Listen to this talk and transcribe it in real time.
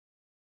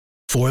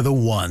For the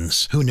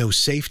ones who know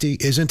safety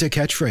isn't a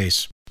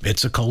catchphrase,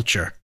 it's a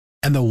culture.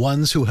 And the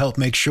ones who help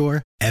make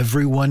sure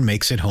everyone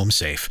makes it home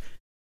safe.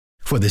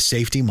 For the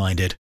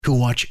safety-minded who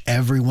watch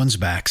everyone's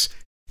backs,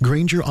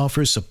 Grainger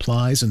offers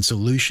supplies and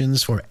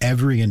solutions for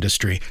every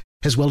industry,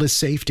 as well as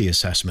safety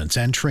assessments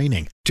and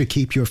training to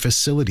keep your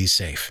facilities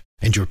safe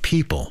and your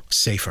people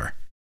safer.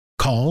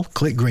 Call,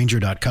 click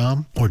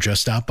Grainger.com, or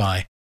just stop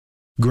by.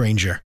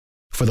 Grainger,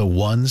 for the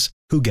ones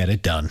who get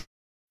it done.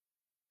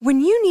 When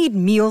you need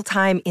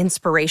mealtime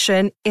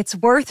inspiration, it's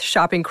worth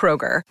shopping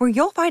Kroger, where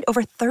you'll find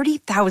over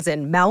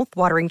 30,000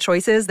 mouth-watering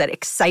choices that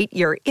excite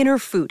your inner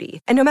foodie.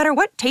 And no matter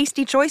what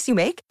tasty choice you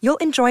make, you'll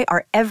enjoy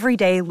our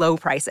everyday low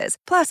prices,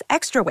 plus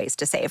extra ways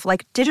to save,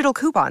 like digital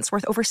coupons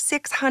worth over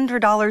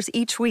 $600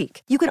 each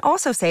week. You can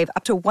also save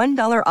up to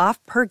 $1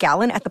 off per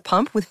gallon at the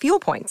pump with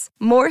fuel points.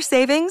 More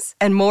savings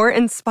and more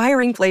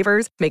inspiring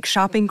flavors make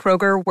shopping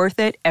Kroger worth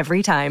it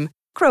every time.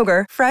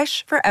 Kroger,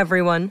 fresh for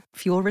everyone.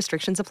 Fuel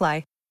restrictions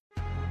apply.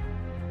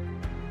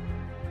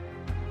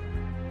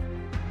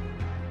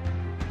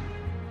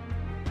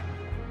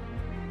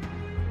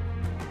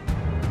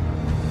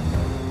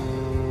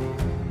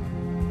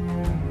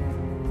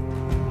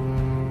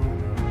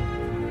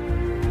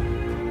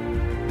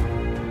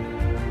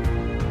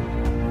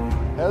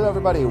 Hello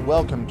everybody,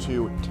 welcome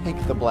to Take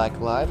the Black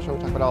Live, a show we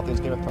talk about all things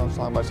Game of Thrones,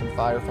 Song by some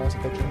fire, fantasy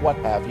fiction, what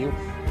have you.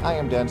 I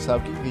am Dan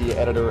Selke, the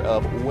editor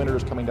of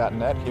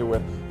winteriscoming.net, here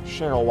with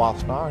Cheryl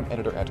Wassenaar, an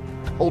editor at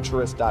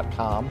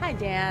Culturist.com. Hi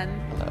Dan.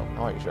 Hello,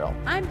 how are you, Cheryl?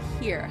 I'm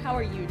here. How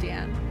are you,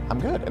 Dan?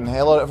 I'm good, and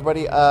hello to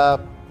everybody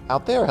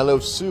out there. Hello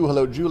Sue,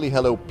 hello Julie,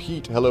 hello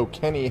Pete, hello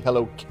Kenny,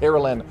 hello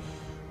Carolyn.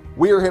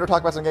 We are here to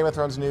talk about some Game of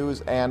Thrones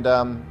news, and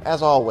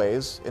as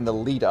always, in the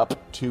lead-up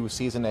to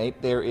Season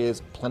 8, there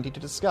is plenty to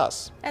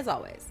discuss. As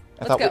always.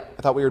 I Let's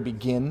thought we would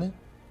begin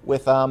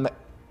with, and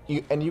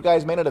you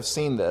guys may not have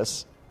seen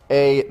this,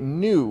 a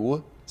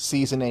new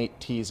Season 8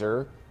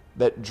 teaser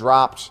that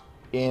dropped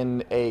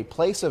in a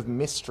place of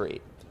mystery.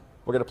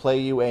 We're going to play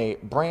you a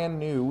brand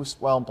new,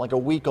 well, like a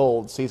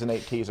week-old Season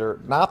 8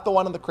 teaser, not the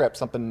one in the crypt,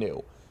 something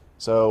new.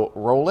 So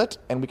roll it,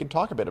 and we can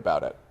talk a bit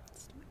about it.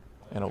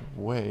 And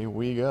away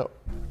we go.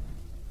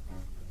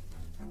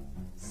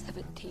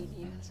 17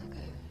 years ago,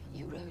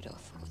 you rode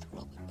off with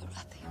Robert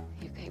Baratheon.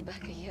 You came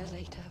back a year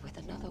later with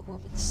another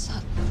woman's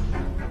son.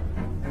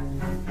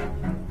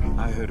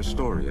 I heard a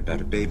story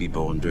about a baby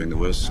born during the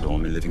worst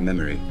storm in living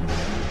memory.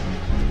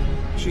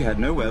 She had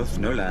no wealth,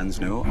 no lands,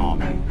 no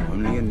army,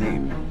 only a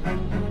name.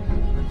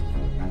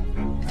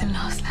 The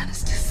last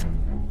Lannisters.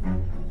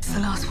 It's the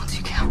last ones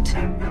you count.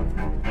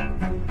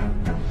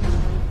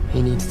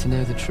 He needs to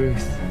know the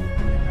truth.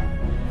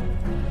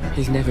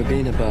 He's never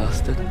been a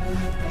bastard.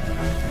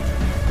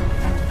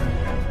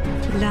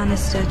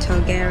 Lannister,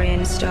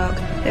 Targaryen, Stark,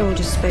 they're all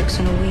just spokes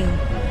on a wheel.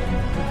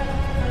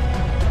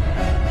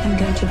 I'm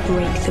going to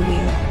break the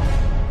wheel.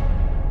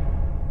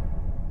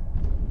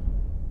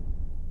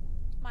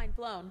 Mind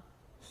blown.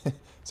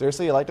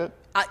 Seriously, you liked it?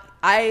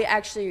 I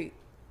actually,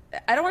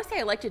 I don't want to say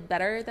I liked it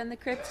better than the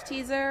crypt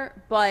teaser,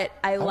 but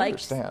I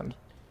liked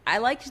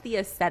the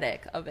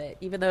aesthetic of it,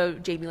 even though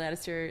Jaime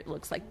Lannister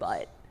looks like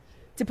butt,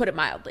 to put it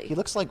mildly. He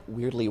looks like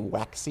weirdly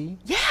waxy.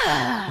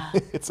 Yeah.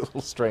 It's a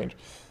little strange.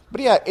 But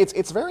yeah,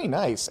 it's very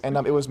nice. And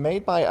it was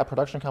made by a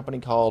production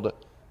company called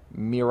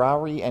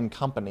Mirari and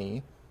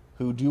Company,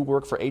 who do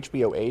work for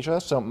HBO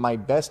Asia. So my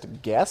best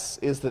guess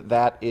is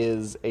that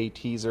is a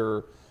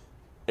teaser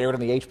aired on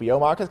the HBO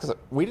market, because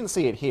we didn't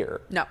see it here.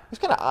 No. It's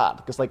kind of odd,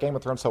 because like Game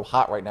of Thrones is so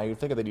hot right now, you'd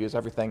think that they'd use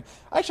everything.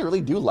 I actually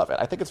really do love it.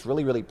 I think it's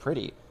really, really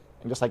pretty.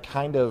 And just like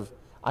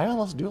I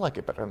almost do like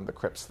it better than the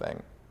Crypts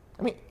thing.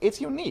 I mean, it's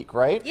unique,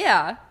 right?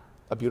 Yeah.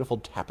 A beautiful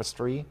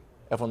tapestry.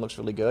 Everyone looks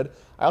really good.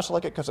 I also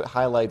like it because it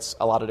highlights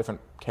a lot of different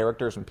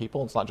characters and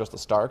people. It's not just the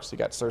Starks. You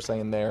got Cersei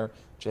in there,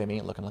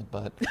 Jaime looking like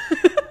butt.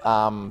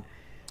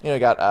 You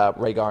got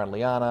Rhaegar and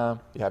Lyanna.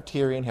 You have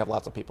Tyrion. You have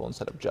lots of people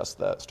instead of just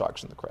the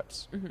Starks and the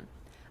Crypts. Mm-hmm.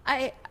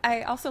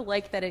 I also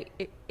like that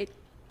it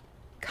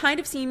kind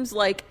of seems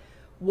like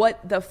what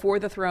the For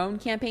the Throne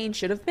campaign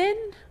should have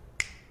been.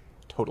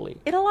 Totally.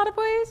 In a lot of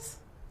ways.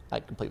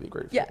 I completely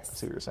agree with yes. you. I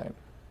see what you're saying.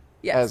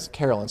 Yes. As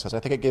Carolyn says, I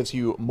think it gives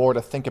you more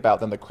to think about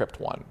than the Crypt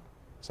one,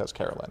 says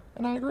Carolyn.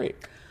 And I agree.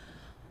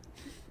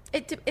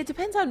 It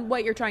depends on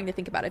what you're trying to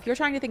think about. If you're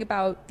trying to think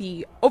about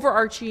the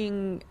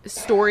overarching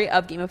story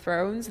of Game of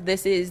Thrones,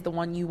 this is the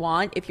one you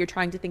want. If you're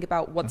trying to think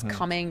about what's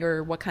coming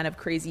or what kind of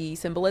crazy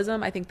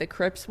symbolism, I think the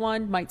Crypts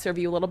one might serve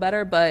you a little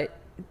better, but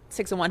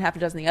 6 of one, half a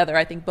dozen the other.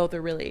 I think both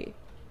are really,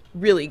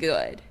 really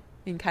good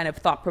and kind of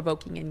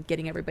thought-provoking and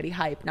getting everybody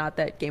hyped. Not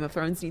that Game of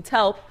Thrones needs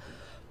help,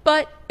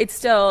 but it's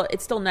still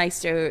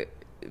nice to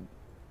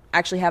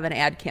actually have an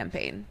ad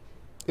campaign.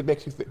 It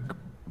makes you think.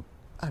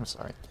 I'm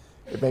sorry.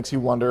 It makes you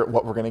wonder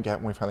what we're going to get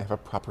when we finally have a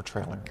proper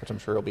trailer, which I'm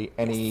sure will be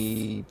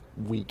any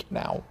week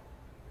now.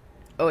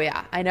 Oh,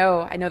 yeah. I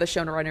know the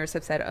showrunners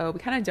have said, we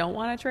kind of don't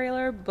want a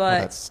trailer, but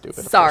that's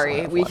stupid.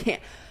 Sorry, we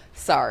can't.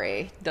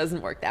 Sorry,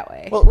 doesn't work that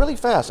way. Well, really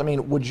fast. I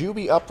mean, would you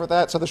be up for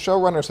that? So the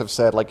showrunners have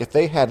said, like, if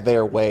they had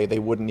their way, they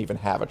wouldn't even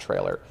have a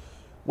trailer.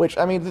 Which,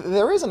 I mean,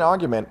 there is an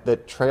argument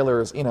that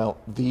trailers,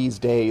 these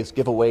days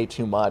give away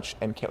too much,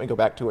 and can't we go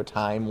back to a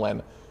time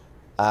when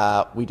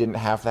we didn't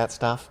have that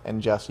stuff,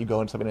 and just you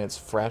go into something and it's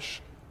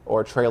fresh,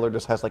 or a trailer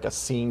just has like a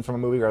scene from a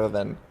movie rather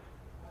than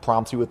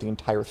prompts you with the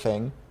entire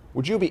thing?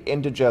 Would you be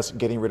into just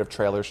getting rid of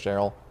trailers,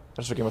 Cheryl?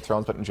 Just for Game of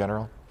Thrones, but in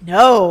general?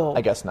 No.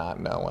 I guess not.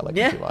 No, I like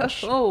it too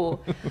much. Oh,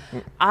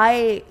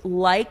 I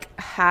like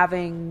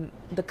having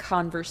the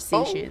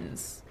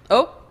conversations.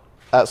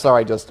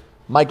 Sorry,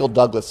 Michael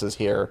Douglas is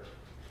here,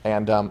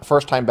 and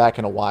first time back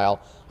in a while.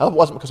 I hope it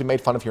wasn't because we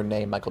made fun of your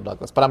name, Michael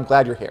Douglas, but I'm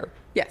glad you're here.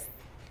 Yes.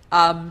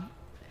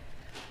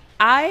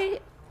 I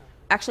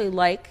actually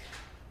like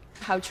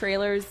how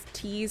trailers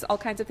tease all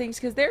kinds of things,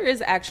 because there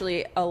is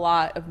actually a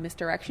lot of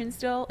misdirection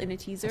still in a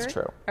teaser. That's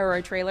true. Or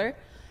a trailer.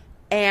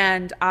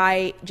 And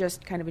I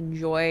just kind of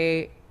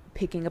enjoy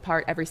picking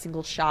apart every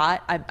single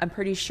shot. I'm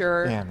pretty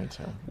sure. Yeah, me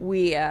too.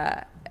 We,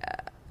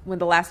 when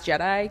the Last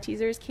Jedi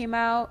teasers came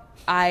out,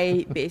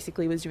 I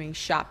basically was doing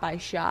shot by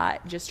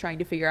shot, just trying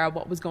to figure out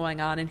what was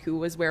going on and who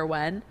was where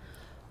when.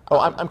 Oh,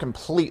 I'm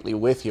completely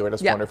with you. I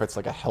just wonder if it's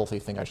like a healthy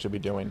thing I should be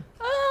doing.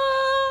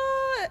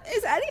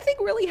 Is anything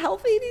really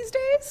healthy these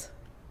days?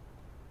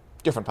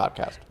 Different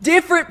podcast.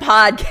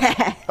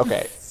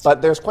 Okay,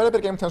 but there's quite a bit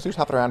of Game of Thrones news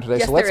hopping around today,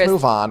 yes, so let's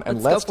move on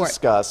and let's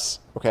discuss.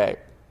 Okay,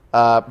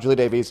 Julie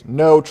Davies,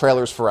 no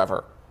trailers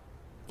forever.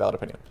 Valid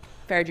opinion.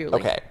 Fair, Julie.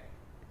 Okay,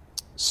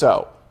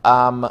 so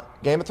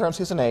Game of Thrones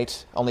season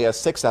 8 only has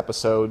 6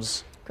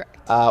 episodes.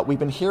 Correct. We've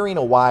been hearing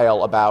a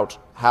while about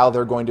how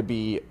they're going to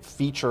be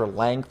feature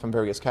length from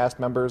various cast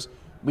members.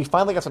 We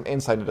finally got some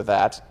insight into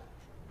that.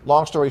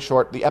 Long story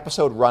short, the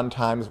episode run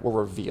times were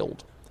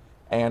revealed.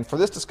 And for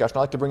this discussion,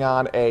 I'd like to bring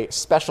on a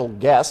special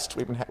guest.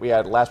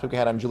 Last week we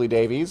had on Julie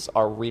Davies,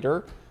 our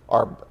reader,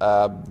 our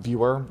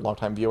viewer,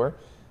 longtime viewer.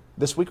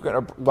 This week we're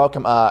going to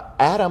welcome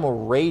Adam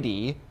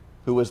Rady,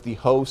 who is the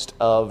host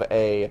of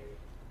a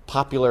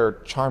popular,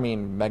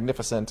 charming,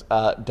 magnificent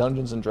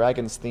Dungeons &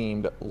 Dragons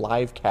themed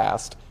live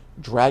cast,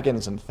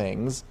 Dragons and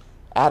Things.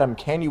 Adam,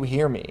 can you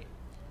hear me?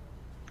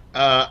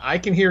 I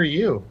can hear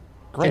you.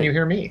 Great. Can you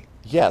hear me?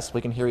 Yes, we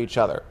can hear each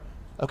other.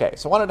 Okay,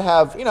 so I wanted to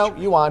have,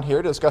 you on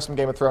here to discuss some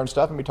Game of Thrones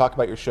stuff and we talk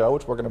about your show,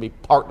 which we're going to be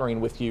partnering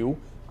with you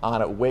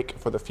on at Wick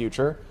for the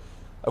future.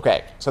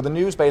 Okay, so the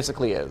news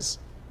basically is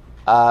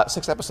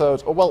 6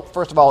 episodes. Well,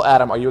 first of all,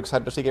 Adam, are you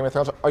excited to see Game of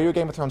Thrones? Are you a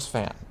Game of Thrones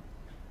fan?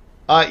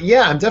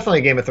 Yeah, I'm definitely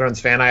a Game of Thrones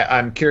fan.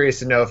 I'm curious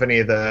to know if any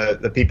of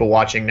the people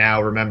watching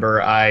now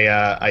remember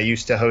I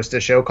used to host a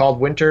show called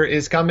Winter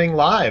is Coming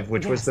Live,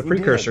 which was the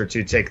precursor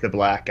to Take the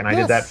Black, and I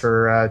did that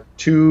for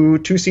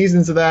two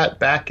seasons of that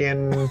back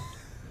in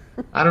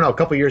I don't know, a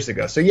couple years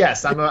ago. So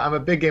yes, I'm a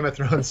big Game of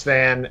Thrones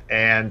fan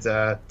and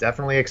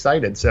definitely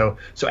excited. So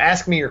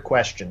ask me your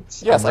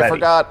questions. Yes, I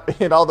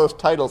forgot in all those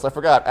titles. I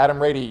forgot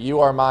Adam Rady. You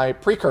are my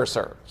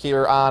precursor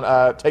here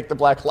on Take the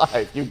Black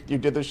Live. You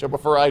did this show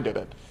before I did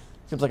it.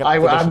 Seems like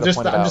I'm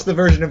just the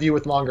version of you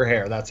with longer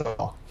hair. That's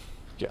all.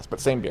 Yes, but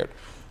same beard.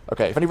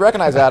 Okay, if any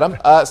recognize Adam,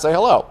 say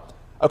hello.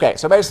 Okay,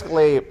 so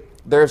basically,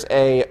 there's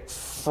a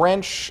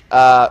French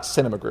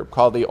cinema group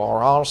called the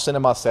Orange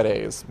Cinema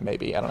Series.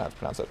 Maybe I don't know how to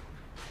pronounce it.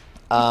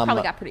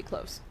 Probably got pretty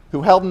close.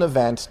 Who held an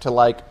event to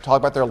talk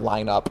about their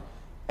lineup,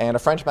 and a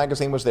French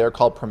magazine was there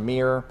called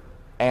Premiere,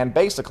 and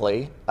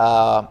basically,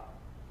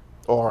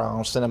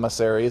 Orange Cinema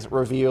Series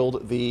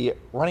revealed the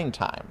running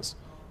times.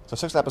 So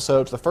 6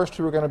 episodes. The first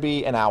 2 are going to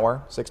be an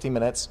hour, 60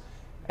 minutes,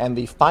 and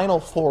the final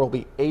 4 will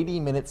be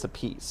 80 minutes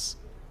apiece,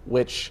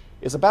 which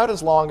is about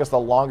as long as the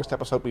longest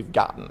episode we've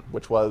gotten,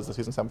 which was the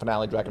season 7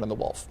 finale, Dragon and the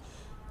Wolf.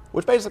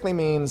 Which basically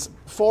means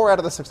 4 out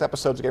of the 6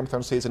 episodes of Game of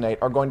Thrones season 8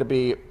 are going to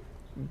be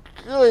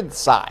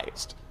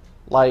good-sized.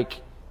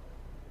 Like,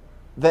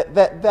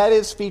 that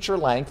is feature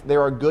length.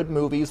 There are good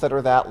movies that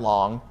are that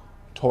long.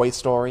 Toy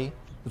Story,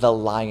 The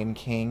Lion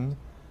King,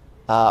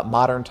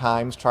 Modern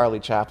Times,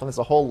 Charlie Chaplin. There's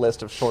a whole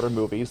list of shorter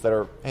movies that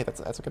are, hey, that's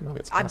a good movie.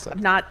 It's classic.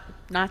 I'm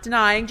not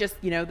denying,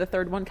 just, the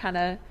third one kind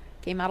of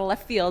came out of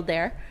left field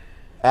there.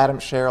 Adam,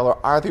 Cheryl,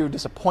 are you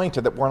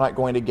disappointed that we're not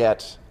going to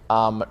get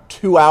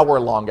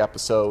 2-hour-long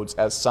episodes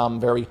as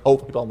some very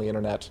hopeful people on the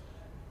internet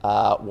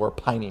were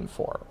pining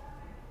for?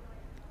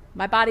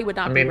 My body would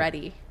not be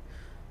ready.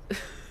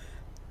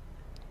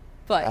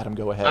 But Adam,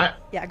 go ahead.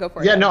 Go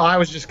for it. Yeah, no, I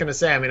was just going to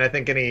say, I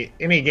think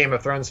any Game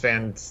of Thrones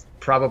fans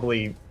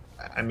probably,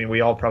 we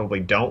all probably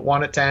don't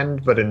want it to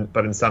end, but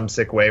in some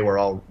sick way, we're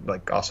all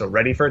also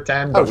ready for it to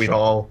end. But we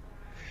all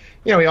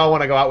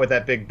want to go out with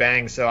that big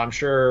bang. So I'm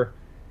sure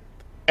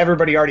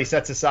everybody already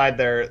sets aside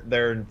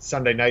their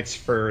Sunday nights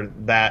for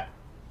that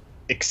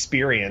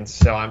experience.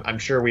 So I'm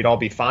sure we'd all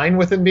be fine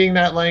with it being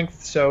that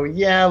length. So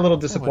yeah, a little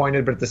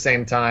disappointed, but at the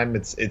same time,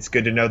 it's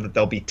good to know that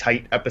they'll be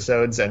tight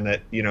episodes and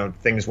that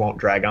things won't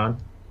drag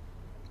on.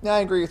 Yeah, I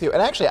agree with you. And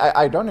actually,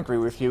 I don't agree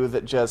with you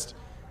that just,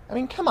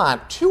 come on,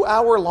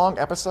 2-hour-long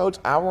episodes,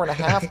 hour and a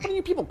half. What are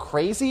you people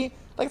crazy?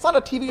 It's not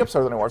a TV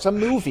episode anymore. It's a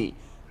movie.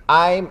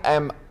 I'm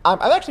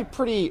actually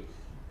pretty.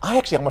 I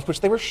actually almost wish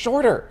they were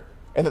shorter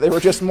and that they were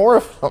just more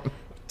of them.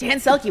 Dan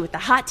Selke with the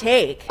hot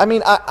take.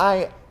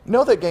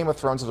 know that Game of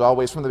Thrones has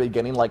always, from the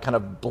beginning, like kind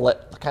of bled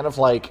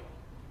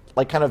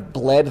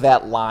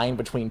that line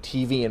between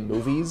TV and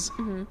movies.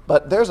 Mm-hmm.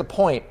 But there's a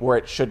point where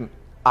it shouldn't.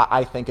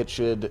 I think it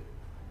should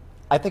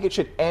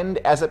end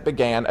as it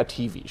began, a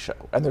TV show.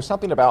 And there's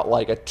something about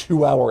like a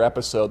 2-hour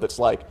episode that's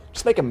like,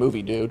 just make a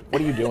movie, dude.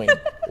 What are you doing?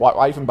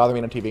 why even bother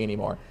being on TV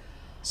anymore?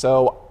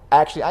 So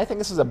actually, I think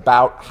this is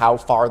about how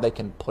far they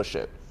can push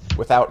it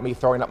without me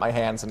throwing up my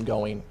hands and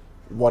going,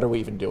 what are we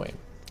even doing?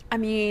 I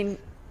mean,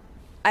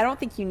 I don't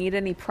think you need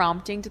any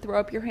prompting to throw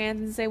up your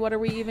hands and say, what are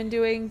we even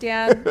doing,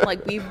 Dan?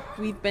 Like,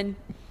 we've been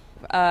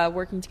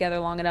working together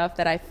long enough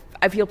that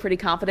I feel pretty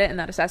confident in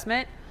that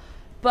assessment.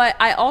 But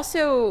I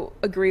also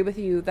agree with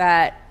you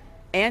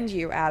and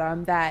you,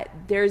 Adam, that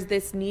there's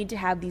this need to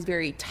have these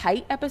very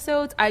tight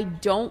episodes. I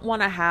don't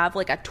want to have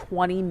like a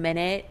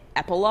 20-minute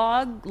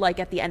epilogue like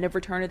at the end of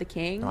Return of the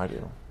King. No, I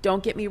do.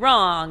 Don't get me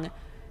wrong.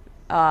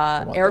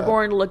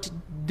 Aragorn looked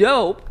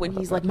dope when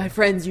he's like, my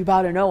friends, you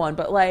bow to no one.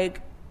 But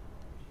like,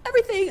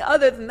 everything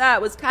other than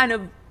that was kind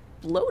of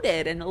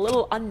bloated and a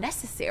little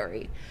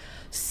unnecessary.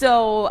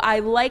 So I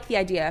like the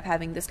idea of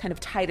having this kind of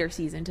tighter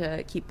season,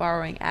 to keep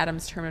borrowing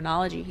Adam's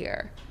terminology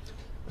here.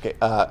 Okay.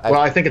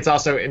 I think it's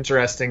also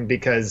interesting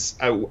because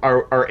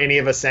are any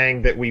of us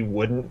saying that we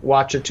wouldn't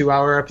watch a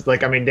 2-hour episode?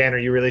 Like, I mean, Dan, are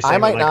you really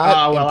saying like,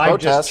 oh, well, I'd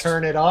just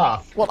turn it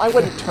off? Well, I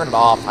wouldn't turn it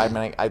off. I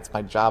mean, it's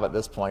my job at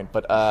this point.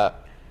 But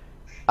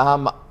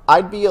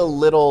I'd be a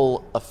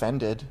little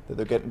offended that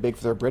they're getting big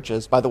for their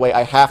britches. By the way,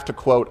 I have to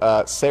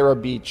quote Sarah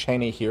B.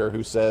 Cheney here,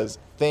 who says,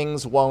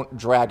 "Things won't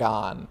drag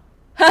on."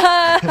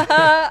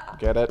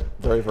 Get it?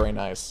 Very, very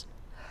nice.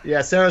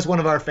 Yeah, Sarah's one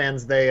of our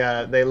fans.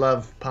 They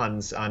love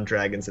puns on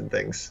dragons and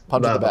things.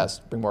 Puns are the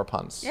best. Bring more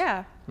puns.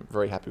 Yeah. I'm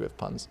very happy with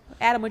puns.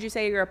 Adam, would you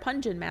say you're a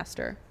pungin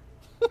master?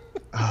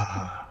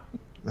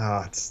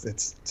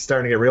 It's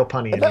starting to get real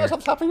punny in That here. was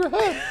on top of your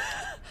head.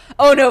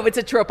 Oh, no, it's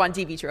a trope on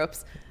TV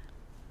tropes.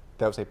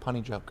 That was a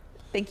punny joke.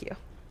 Thank you.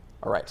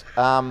 All right.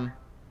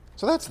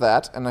 So that's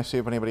that. And I see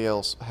if anybody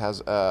else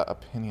has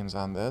opinions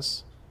on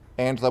this.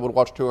 Angela would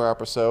watch 2-hour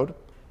episode.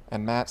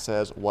 And Matt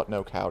says, what,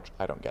 no couch?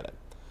 I don't get it.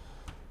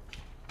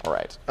 All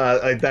right.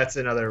 That's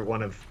another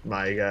one of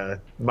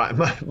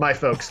my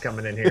folks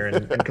coming in here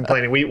and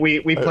complaining.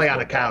 We play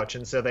on a couch,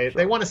 and so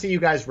they want to see you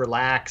guys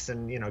relax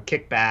and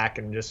kick back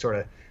and just sort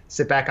of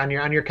sit back on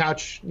your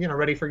couch,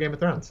 ready for Game of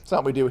Thrones. That's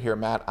not what we do here,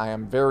 Matt. I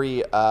am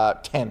very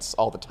tense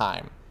all the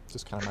time. It's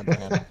just kind of my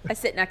brand. I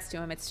sit next to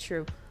him. It's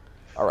true.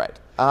 All right.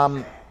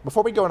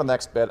 Before we go into the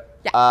next bit,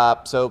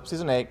 so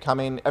season 8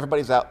 coming.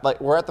 Everybody's out. Like,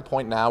 we're at the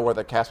point now where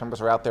the cast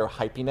members are out there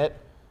hyping it,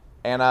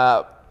 and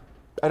I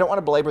don't want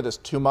to belabor this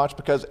too much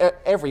because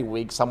every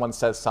week someone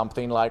says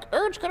something like,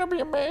 it's going to be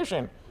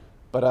amazing.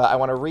 But I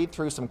want to read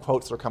through some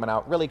quotes that are coming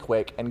out really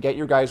quick and get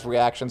your guys'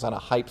 reactions on a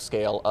hype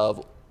scale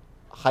of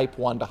hype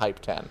 1 to hype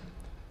 10.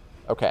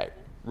 Okay,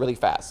 really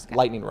fast. Okay.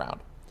 Lightning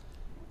round.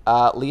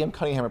 Liam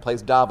Cunningham, who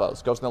plays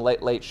Davos, goes on the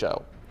Late Late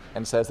Show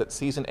and says that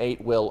season 8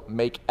 will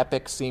make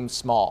epic seem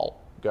small.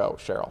 Go,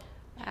 Cheryl.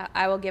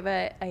 I will give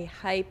it a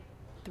hype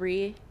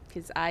 3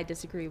 because I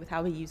disagree with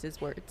how he uses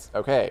words.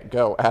 Okay,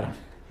 go, Adam.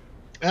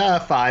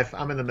 5.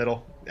 I'm in the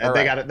middle. All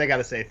they right. got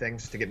to say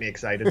things to get me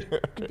excited.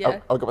 Okay.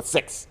 Yeah. I'll go with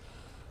 6.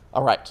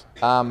 All right.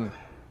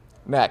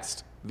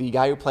 Next, the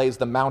guy who plays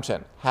the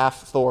Mountain,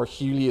 half Thor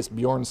Julius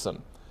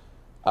Bjornsson,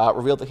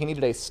 revealed that he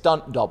needed a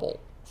stunt double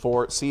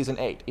for season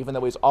 8, even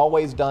though he's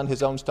always done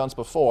his own stunts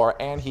before,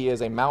 and he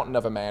is a mountain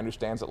of a man who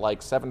stands at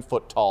like 7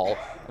 foot tall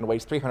and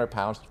weighs 300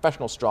 pounds,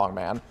 professional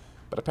strongman.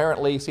 But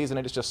apparently, season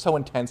 8 is just so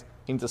intense,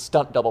 he needs a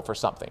stunt double for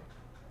something.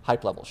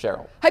 Hype level,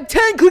 Cheryl. Hype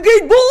 10,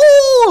 Clegane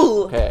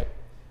Bowl! Okay.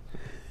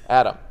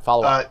 Adam,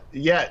 follow up.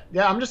 Yeah,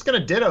 I'm just going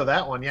to ditto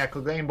that one. Yeah,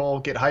 Clegane Bowl,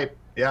 get hype.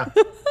 Yeah.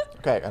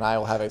 Okay, and I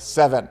will have a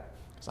 7,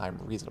 because I'm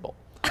reasonable.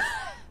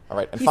 All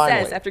right, and He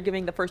finally. says after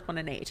giving the first one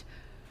an 8.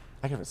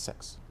 I give it a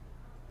 6.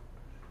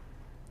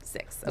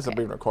 6. This will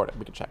be recorded.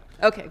 We can check.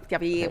 Okay.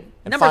 And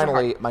Numbers are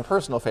finally, hard. my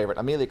personal favorite,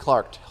 Amelia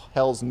Clark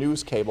tells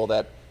News Cable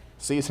that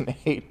season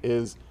 8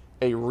 is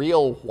a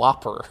real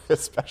whopper,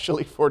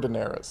 especially for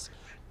Daenerys.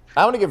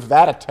 I want to give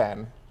that a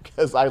 10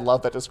 because I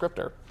love that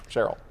descriptor.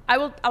 Cheryl. I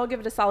will give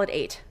it a solid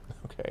 8.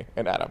 Okay,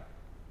 and Adam.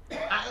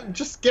 I'm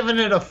just giving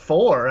it a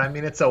 4. I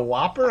mean, it's a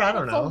whopper. I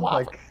don't know.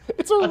 Whopper. Like,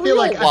 It's a I real feel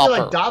like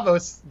whopper.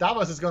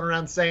 Davos is going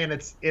around saying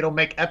it'll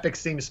make epic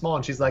seem small,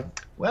 and she's like,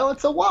 well,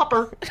 it's a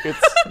whopper.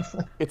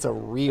 It's a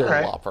real All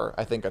right. whopper.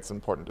 I think that's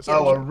important to say.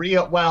 Oh, a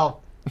real.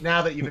 Well,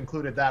 now that you've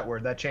included that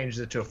word, that changes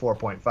it to a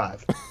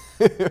 4.5.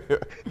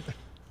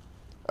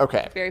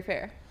 Okay. Very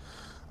fair.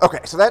 Okay,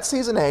 so that's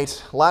season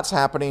 8. Lots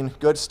happening.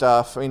 Good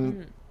stuff. I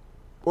mean,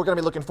 we're going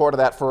to be looking forward to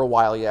that for a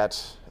while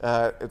yet.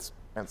 It's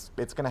going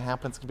to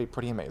happen. It's going to be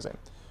pretty amazing.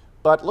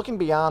 But looking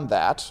beyond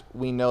that,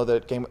 we know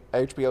that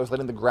HBO is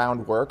laying the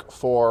groundwork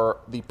for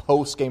the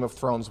post-Game of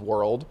Thrones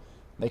world,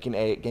 making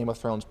a Game of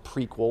Thrones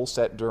prequel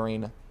set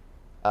during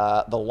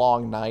the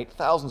Long Night,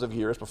 thousands of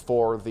years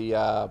before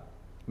the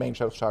main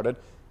show started.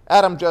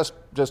 Adam, just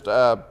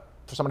for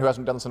someone who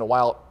hasn't done this in a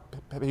while,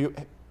 have you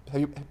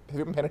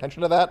been paying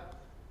attention to that?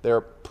 Their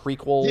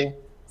prequel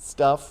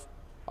stuff?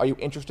 Are you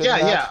interested in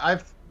that? Yeah,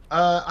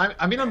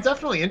 I mean, I'm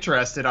definitely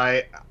interested.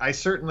 I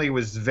certainly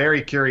was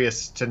very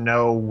curious to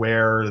know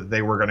where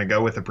they were going to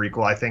go with the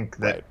prequel. I think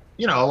that,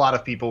 a lot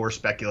of people were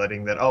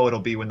speculating that, it'll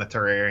be when the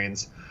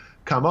Targaryens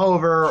come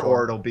over,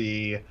 or it'll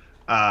be,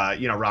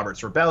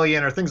 Robert's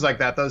Rebellion or things like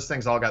that. Those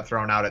things all got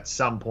thrown out at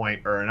some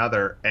point or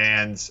another.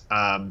 And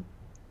I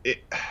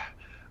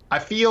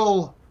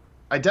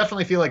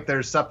definitely feel like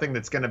there's something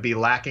that's going to be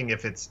lacking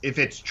if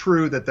it's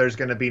true that there's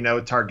going to be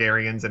no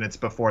Targaryens and it's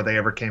before they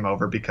ever came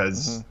over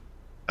because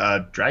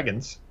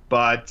dragons.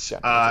 But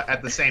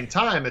at the same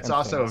time, it's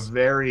also a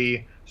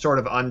very sort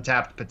of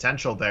untapped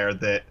potential there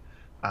that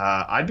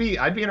I'd be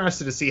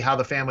interested to see how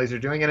the families are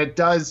doing. And it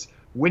does,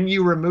 when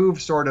you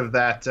remove sort of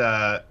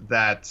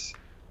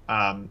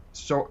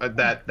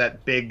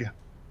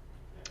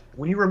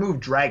when you remove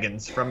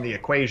dragons from the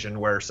equation,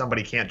 where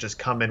somebody can't just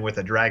come in with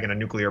a dragon, a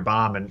nuclear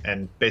bomb,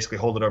 and basically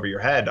hold it over your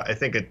head, I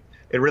think it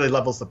really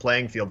levels the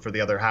playing field for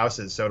the other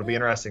houses. So it'll be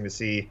interesting to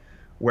see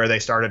where they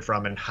started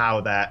from and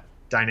how that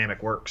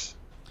dynamic works.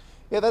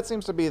 Yeah, that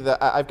seems to be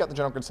I've got the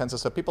general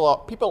consensus. So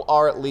people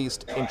are at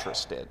least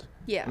interested.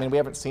 Yeah. I mean, we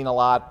haven't seen a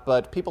lot,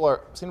 but people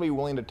seem to be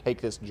willing to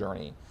take this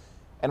journey.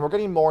 And we're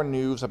getting more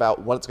news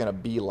about what it's going to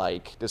be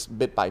like, just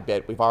bit by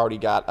bit. We've already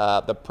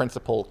got the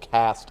principal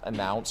cast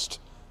announced.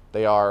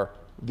 They are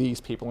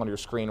these people on your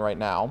screen right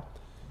now.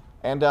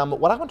 And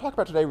what I want to talk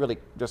about today really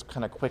just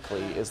kind of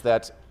quickly is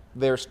that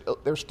they're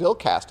still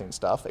casting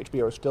stuff.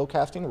 HBO is still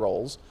casting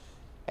roles.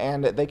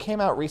 And they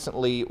came out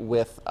recently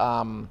with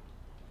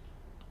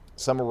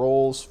some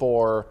roles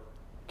for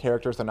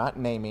characters they're not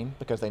naming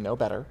because they know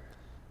better.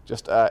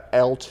 Just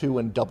L2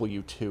 and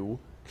W2.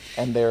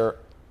 And they're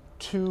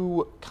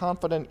 2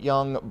 confident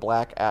young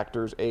black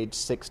actors aged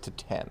 6 to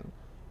 10.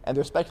 And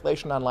there's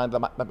speculation online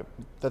that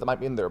they might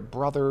be their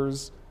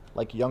brothers,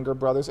 like younger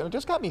brothers. And it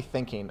just got me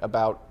thinking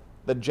about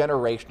the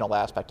generational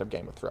aspect of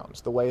Game of Thrones.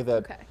 The way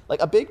that,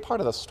 like, a big part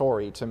of the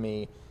story to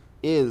me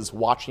is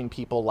watching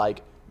people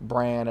like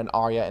Bran and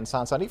Arya and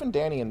Sansa, and even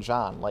Dany and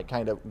Jon, like,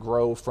 kind of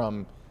grow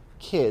from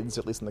kids,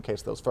 at least in the case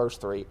of those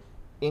first 3,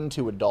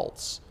 into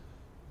adults.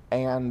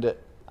 And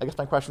I guess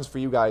my questions for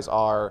you guys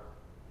are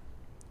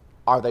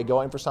they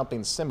going for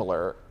something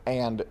similar,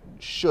 and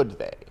should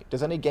they?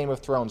 Does any Game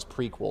of Thrones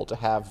prequel to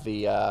have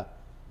the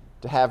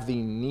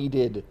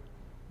needed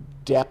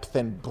depth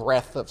and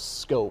breadth of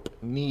scope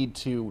need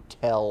to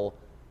tell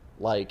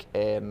like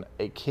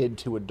a kid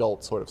to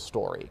adult sort of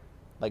story?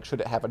 Like,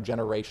 should it have a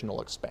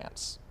generational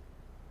expanse?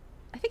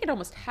 I think it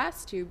almost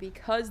has to,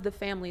 because the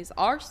families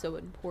are so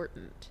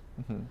important.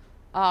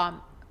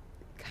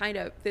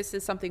 This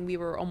is something we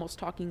were almost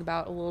talking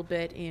about a little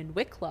bit in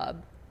Wick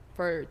Club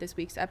for this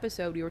week's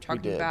episode. We were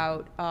talking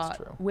about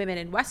women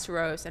in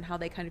Westeros and how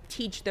they kind of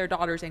teach their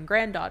daughters and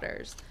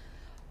granddaughters.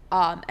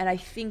 And I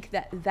think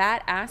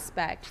that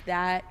aspect,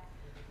 that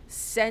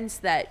sense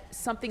that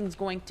something's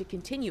going to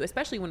continue,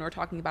 especially when we're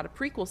talking about a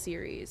prequel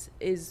series,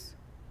 is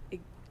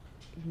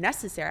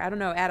necessary. I don't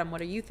know, Adam,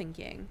 what are you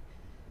thinking?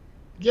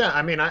 Yeah,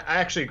 I mean, I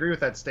actually agree with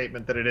that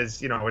statement that it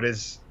is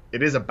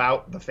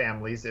about the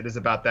families. It is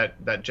about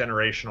that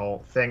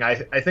generational thing.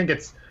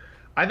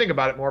 I think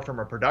about it more from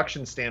a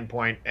production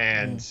standpoint,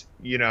 and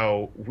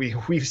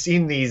we've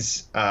seen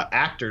these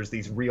actors,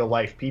 these real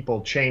life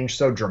people, change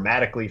so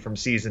dramatically from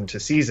season to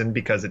season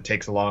because it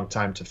takes a long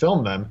time to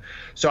film them.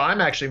 So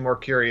I'm actually more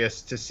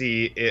curious to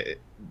see it,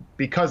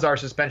 because our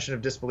suspension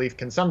of disbelief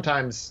can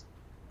sometimes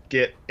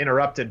get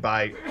interrupted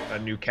by a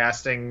new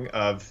casting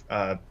of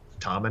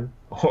Tommen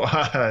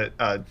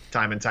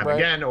time and time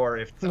again, or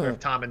if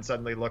Tommen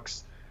suddenly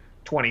looks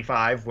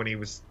 25 when he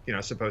was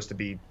supposed to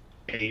be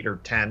 8 or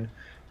 10.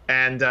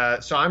 And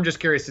so I'm just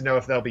curious to know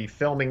if they'll be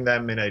filming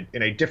them in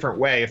a different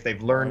way, if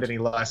they've learned any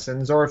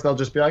lessons, or if they'll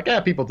just be like,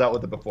 people dealt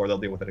with it before, they'll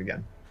deal with it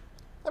again.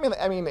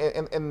 I mean,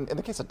 in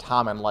the case of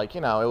Tommen,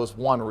 it was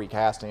one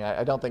recasting.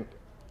 I don't think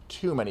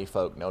too many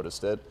folk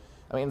noticed it.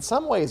 I mean, in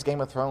some ways, Game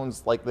of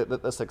Thrones, like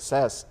the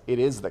success, it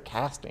is the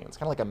casting. It's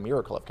kind of like a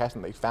miracle of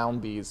casting. They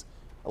found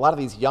a lot of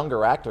these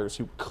younger actors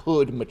who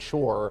could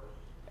mature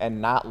and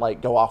not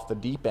go off the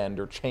deep end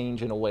or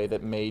change in a way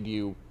that made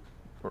you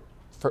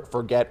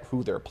forget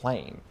who they're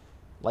playing.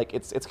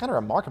 It's kind of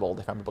remarkable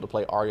they found people to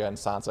play Arya and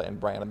Sansa and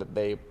Bran, and that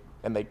they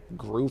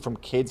grew from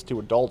kids to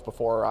adults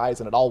before our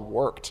eyes, and it all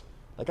worked.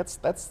 That's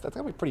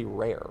gonna be pretty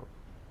rare.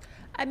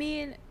 I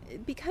mean,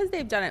 because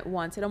they've done it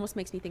once, it almost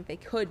makes me think they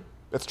could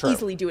That's true.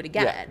 easily do it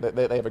again. Yeah,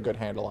 they have a good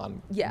handle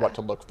on what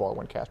to look for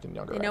when casting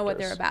younger actors. They know what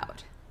they're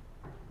about.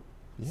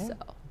 Yeah. So.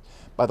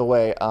 By the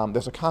way,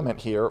 there's a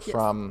comment here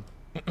from,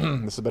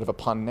 this is a bit of a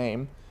pun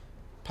name,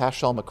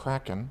 Paschal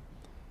McCracken.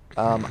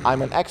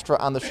 I'm an extra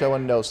on the show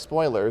and no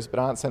spoilers, but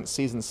on it since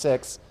season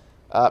 6.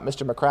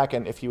 Mr.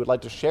 McCracken, if you would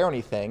like to share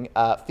anything,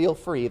 feel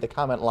free. The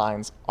comment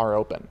lines are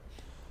open.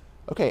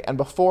 Okay, and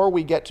before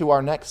we get to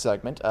our next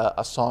segment,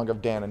 A Song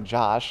of Dan and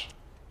Josh,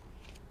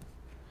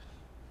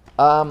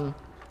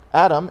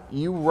 Adam,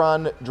 you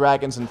run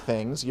Dragons and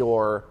Things,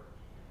 your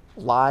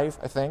live,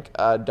 I think,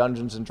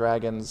 Dungeons and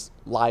Dragons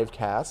live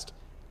cast,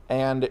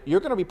 and you're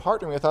going to be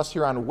partnering with us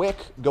here on Wick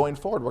going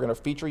forward. We're going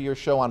to feature your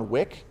show on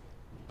Wick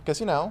because,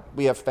 you know,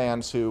 we have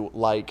fans who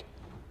like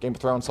Game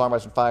of Thrones, Song of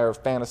Ice and Fire,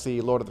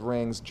 fantasy, Lord of the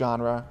Rings,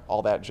 genre,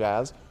 all that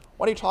jazz.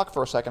 Why don't you talk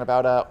for a second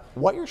about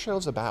what your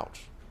show's about?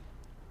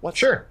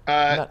 Sure.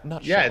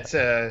 Not yeah, sure. it's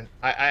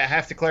I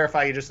have to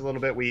clarify you just a little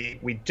bit.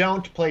 We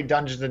don't play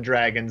Dungeons and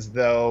Dragons,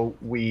 though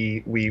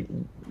we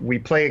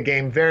play a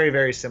game very,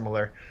 very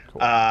similar.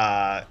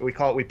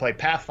 Cool. We play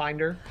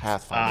Pathfinder.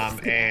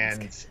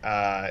 And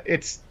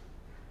it's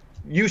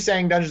you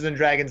saying Dungeons and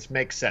Dragons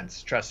makes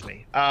sense, trust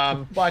me.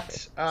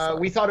 But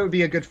we thought it would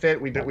be a good fit.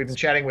 We've been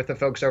chatting with the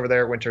folks over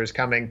there at Winter is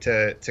Coming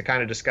to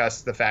kind of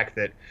discuss the fact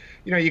that,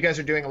 you know, you guys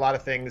are doing a lot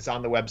of things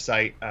on the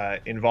website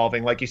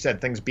involving, like you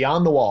said, things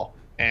beyond the wall.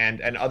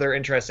 And other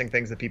interesting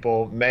things that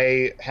people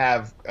may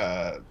have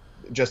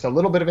just a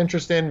little bit of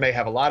interest in, may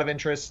have a lot of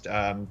interest.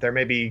 There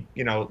may be,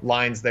 you know,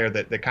 lines there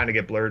that kind of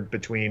get blurred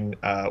between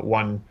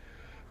one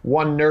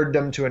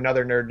nerddom to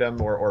another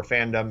nerddom or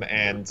fandom.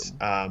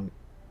 And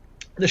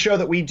the show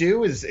that we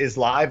do is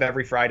live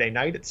every Friday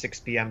night at 6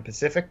 p.m.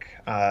 Pacific.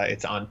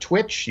 It's on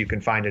Twitch. You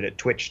can find it at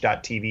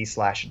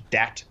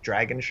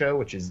twitch.tv/DATDragonShow,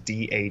 which is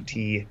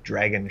DAT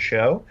Dragon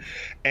Show.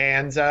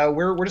 And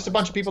we're just a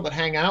bunch of people that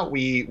hang out.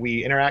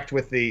 We interact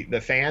with the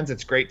fans.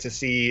 It's great to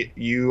see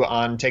you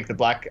on Take the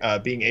Black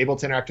being able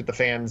to interact with the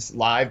fans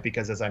live,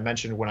 because as I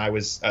mentioned when I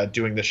was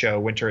doing the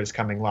show Winter is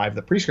Coming Live,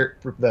 the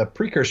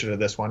precursor to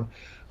this one,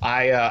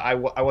 I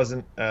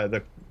wasn't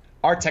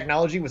our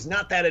technology was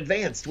not that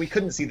advanced. We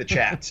couldn't see the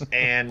chat.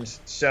 And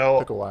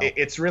so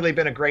it's really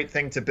been a great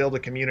thing to build a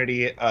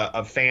community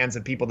of fans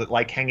and people that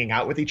like hanging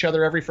out with each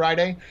other every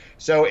Friday.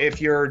 So if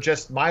you're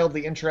just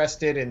mildly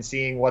interested in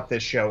seeing what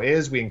this show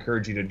is, we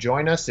encourage you to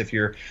join us. If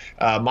you're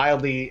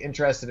mildly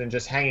interested in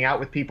just hanging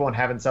out with people and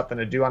having something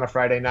to do on a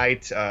Friday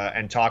night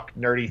and talk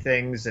nerdy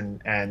things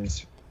and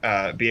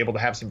be able to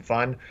have some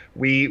fun,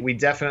 we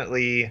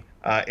definitely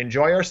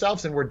enjoy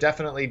ourselves, and we're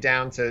definitely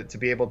down to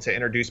be able to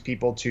introduce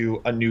people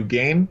to a new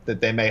game that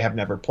they may have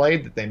never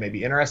played, that they may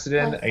be interested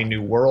in, a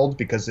new world,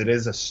 because it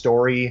is a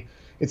story.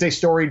 It's a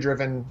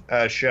story-driven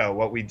show.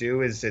 What we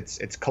do is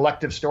it's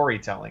collective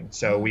storytelling.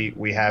 So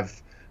we have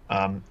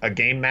a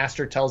game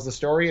master tells the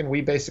story, and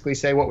we basically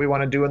say what we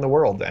want to do in the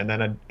world, and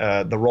then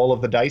the roll of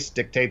the dice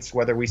dictates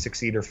whether we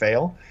succeed or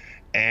fail.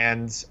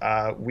 And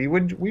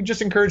we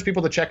just encourage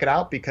people to check it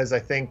out, because I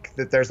think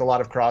that there's a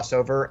lot of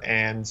crossover,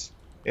 and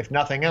if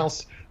nothing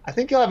else, I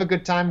think you'll have a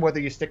good time whether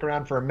you stick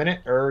around for a minute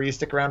or you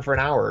stick around for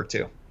an hour or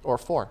two. Or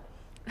 4.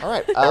 All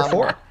right. Or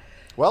 4.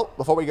 Well,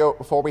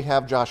 before we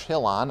have Josh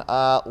Hill on,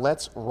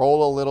 let's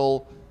roll a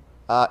little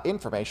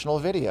informational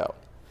video.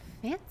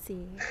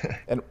 Fancy.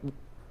 And we'll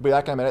be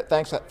back in a minute.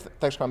 Thanks for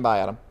coming by,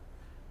 Adam.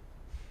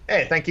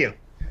 Hey, thank you.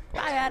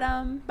 Bye,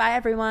 Adam. Bye,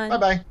 everyone.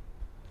 Bye-bye.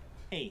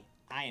 Hey,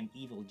 I am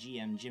Evil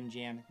GM Jim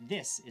Jam.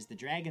 This is the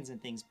Dragons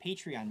and Things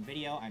Patreon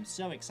video. I'm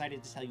so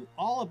excited to tell you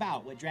all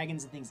about what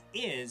Dragons and Things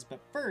is, but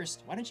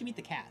first, why don't you meet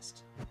the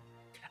cast?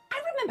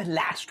 I remember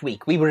last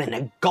week we were in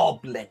a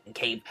goblin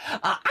cave.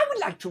 I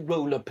would like to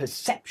roll a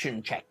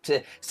perception check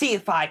to see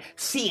if I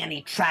see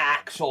any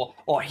tracks or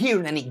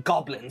hear any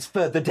goblins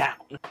further down.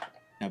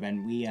 No,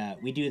 Ben,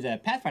 we do the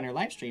Pathfinder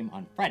live stream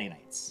on Friday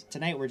nights.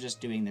 Tonight we're just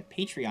doing the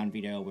Patreon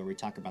video where we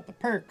talk about the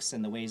perks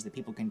and the ways that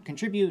people can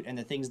contribute and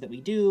the things that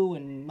we do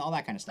and all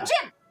that kind of stuff.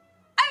 Jim!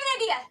 I have an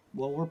idea!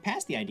 Well, we're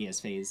past the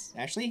ideas phase.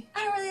 Ashley?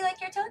 I don't really like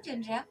your tone,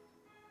 Jim.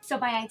 So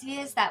my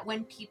idea is that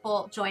when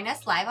people join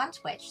us live on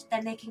Twitch,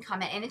 then they can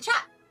comment in a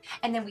chat.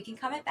 And then we can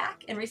comment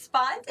back and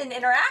respond and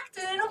interact,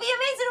 and it'll be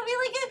amazing. It'll be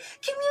like a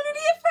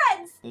community of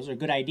friends. Those are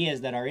good ideas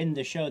that are in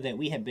the show that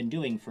we have been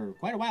doing for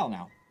quite a while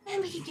now. And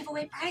we can give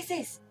away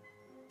prizes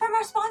from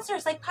our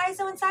sponsors like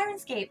Paizo and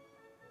Sirenscape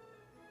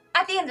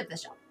at the end of the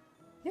show.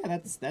 Yeah,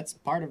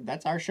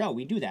 that's our show.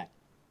 We do that.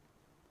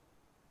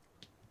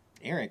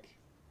 Eric.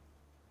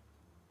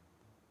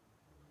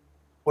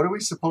 What are we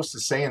supposed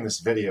to say in this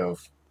video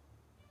if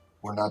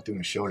we're not doing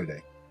a show today?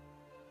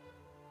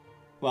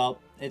 Well,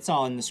 it's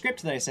all in the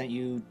script that I sent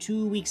you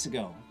 2 weeks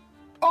ago.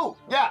 Oh,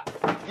 yeah,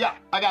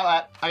 I got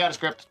that. I got a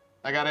script.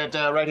 I got it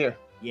right here.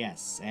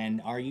 Yes,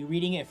 and are you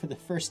reading it for the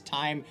first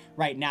time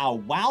right now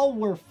while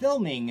we're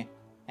filming,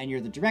 and you're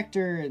the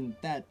director, and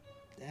that...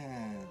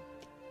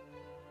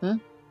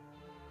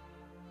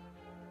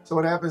 So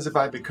what happens if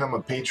I become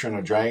a patron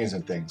of Dragons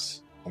and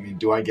Things? I mean,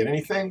 do I get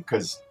anything?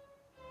 Because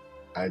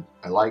I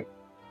like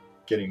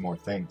getting more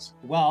things.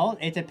 Well,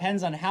 it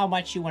depends on how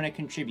much you want to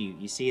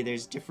contribute. You see,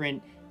 there's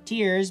different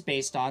tiers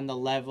based on the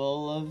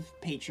level of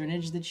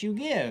patronage that you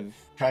give.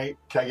 Can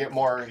I get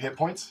more hit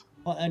points?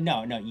 Well,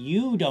 no,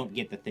 you don't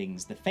get the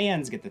things. The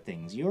fans get the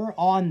things. You're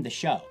on the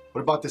show. What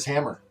about this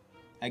hammer?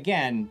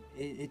 Again,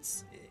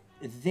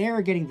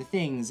 they're getting the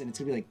things, and it's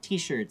gonna be like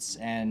t-shirts,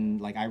 and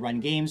like I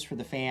run games for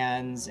the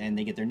fans, and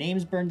they get their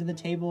names burned to the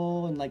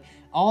table, and like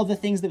all the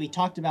things that we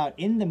talked about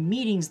in the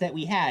meetings that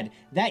we had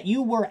that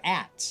you were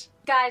at.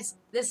 Guys,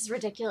 this is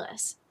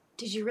ridiculous.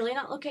 Did you really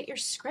not look at your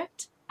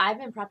script? I've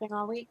been prepping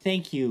all week.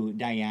 Thank you,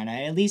 Diana.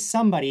 At least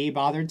somebody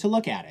bothered to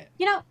look at it.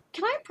 You know,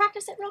 can I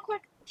practice it real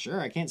quick? Sure,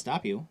 I can't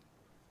stop you.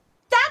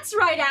 That's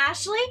right,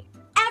 Ashley.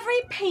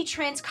 Every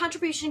patron's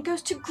contribution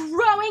goes to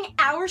growing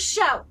our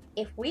show.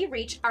 If we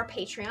reach our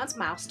Patreon's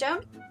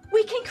milestone,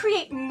 we can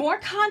create more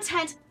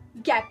content,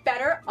 get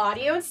better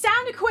audio and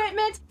sound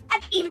equipment,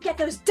 and even get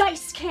those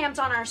dice cams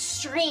on our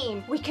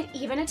stream. We can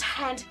even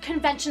attend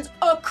conventions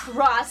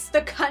across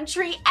the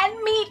country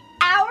and meet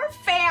our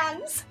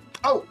fans.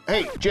 Oh,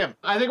 hey, Jim,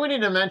 I think we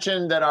need to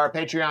mention that our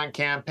Patreon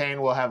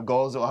campaign will have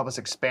goals that will help us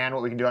expand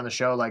what we can do on the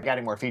show, like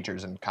adding more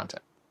features and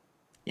content.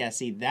 Yeah,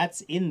 see,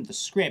 that's in the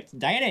script.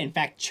 Diana, in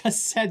fact,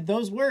 just said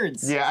those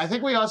words. Yeah, I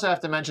think we also have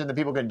to mention that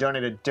people can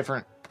donate at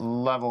different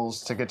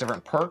levels to get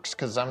different perks,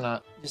 because I'm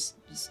not... Just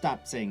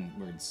stop saying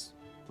words,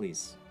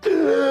 please.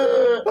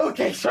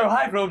 Okay, so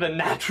I rolled a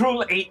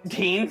natural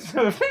 18,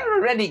 so if there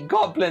are any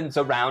goblins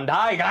around,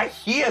 I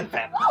hear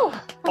them.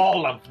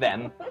 All of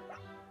them.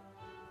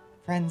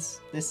 Friends,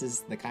 this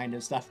is the kind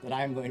of stuff that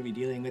I'm going to be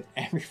dealing with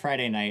every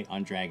Friday night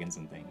on Dragons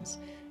and Things.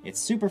 It's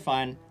super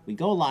fun. We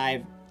go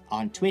live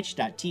on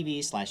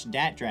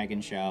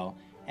twitch.tv/datdragonshow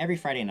every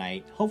Friday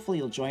night. Hopefully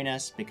you'll join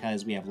us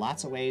because we have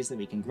lots of ways that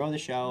we can grow the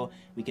show.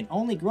 We can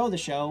only grow the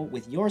show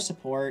with your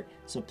support,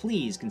 so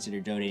please consider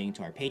donating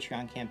to our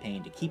Patreon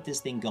campaign to keep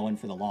this thing going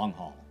for the long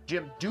haul.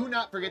 Jim, do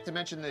not forget to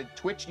mention the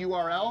Twitch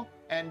URL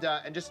and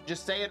just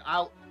say it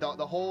out,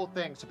 the whole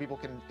thing, so people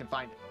can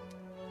find it.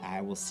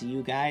 I will see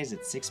you guys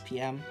at 6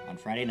 p.m. on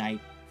Friday night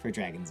for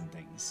Dragons and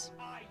Things.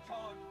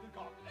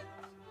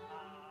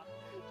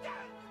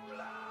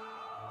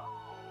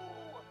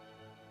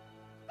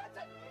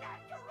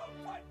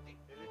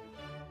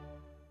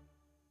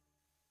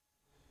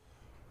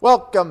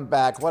 Welcome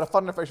back. What a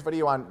fun and fresh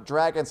video on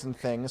Dragons and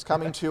Things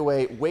coming to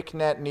a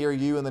WickNet near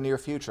you in the near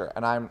future.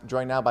 And I'm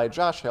joined now by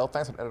Josh Hill,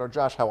 Fans Editor.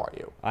 Josh, how are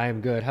you? I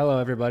am good. Hello,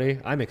 everybody.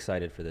 I'm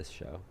excited for this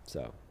show.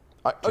 So,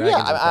 I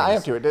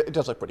am too. It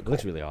does look pretty cool. It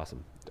looks really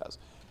awesome. It does.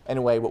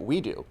 Anyway, what we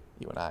do,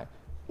 you and I,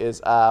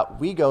 is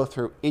we go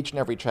through each and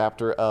every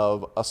chapter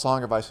of A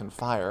Song of Ice and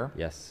Fire.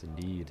 Yes,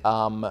 indeed.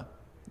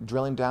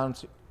 Drilling down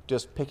to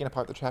just picking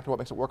apart the chapter, what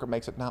makes it work, what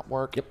makes it not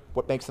work,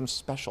 what makes them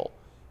special.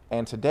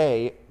 And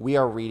today, we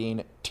are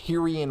reading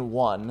Tyrion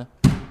 1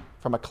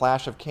 from A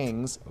Clash of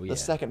Kings, the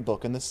second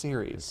book in the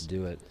series. Let's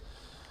do it.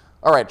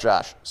 All right,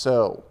 Josh.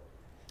 So,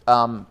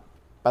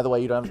 by the way,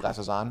 you don't have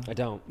glasses on. I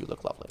don't. You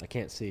look lovely. I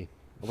can't see.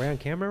 Are we on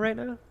camera right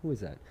now? Who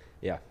is that?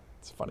 Yeah.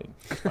 It's funny.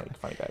 It's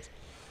funny, guys.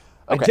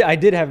 Okay. I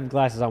did have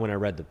glasses on when I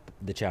read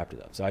the chapter,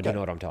 though, so I do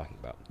know what I'm talking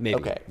about. Maybe.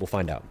 Okay. We'll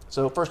find out.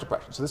 So, first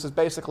impression. So, this is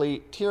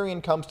basically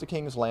Tyrion comes to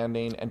King's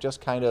Landing and just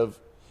kind of,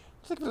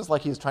 think of it as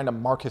like he's trying to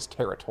mark his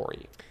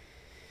territory.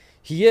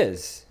 He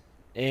is,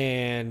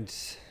 and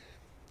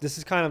this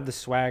is kind of the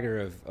swagger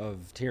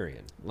of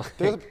Tyrion.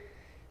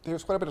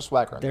 There's quite a bit of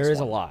swagger in this one. There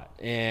is a lot,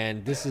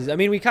 and this is, I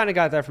mean, we kind of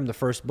got that from the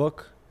first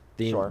book.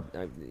 Sure.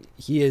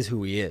 He is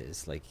who he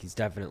is. Like, he's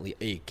definitely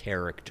a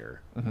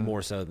character,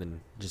 more so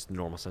than just the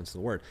normal sense of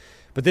the word.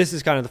 But this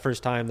is kind of the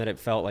first time that it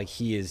felt like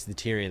he is the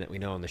Tyrion that we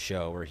know in the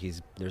show, where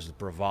there's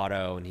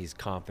bravado, and he's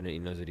confident, he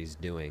knows what he's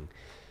doing.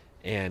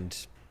 And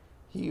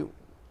he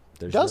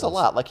does a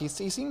lot. Like, he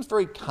seems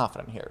very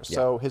confident here. Yeah.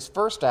 So his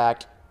first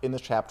act in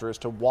this chapter is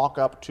to walk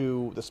up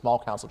to the small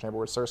council chamber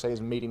where Cersei is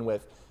meeting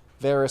with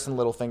Varys and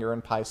Littlefinger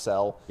and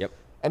Pycelle. Yep.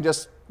 And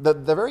just the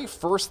very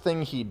first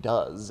thing he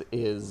does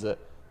is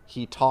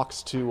he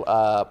talks to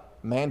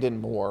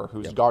Mandon Moore,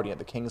 who's guardian at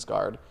the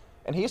Kingsguard,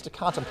 and he has to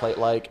contemplate,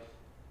 like,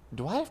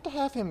 do I have to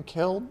have him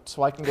killed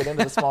so I can get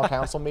into the small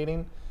council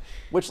meeting?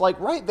 Which, like,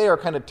 right there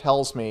kind of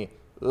tells me,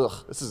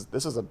 ugh, this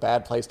is a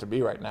bad place to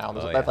be right now.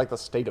 That's like the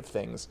state of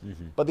things.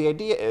 But the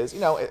idea is,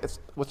 it's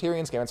with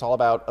Tyrion's game, it's all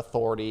about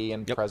authority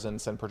and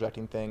presence and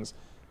projecting things.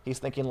 He's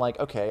thinking like,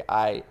 okay,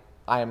 I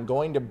am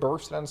going to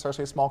burst in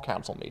Cersei's small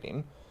council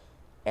meeting,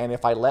 and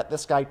if I let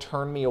this guy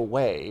turn me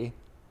away,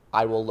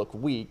 I will look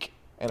weak.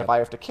 And if I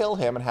have to kill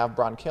him and have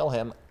Bronn kill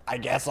him, I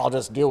guess I'll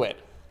just do it.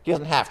 He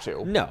doesn't have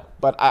to. No.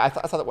 But I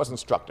thought that was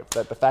instructive.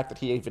 That the fact that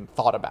he even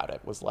thought about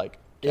it was like,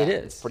 it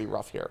is. It's pretty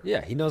rough here.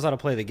 Yeah, he knows how to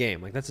play the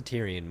game. Like, that's a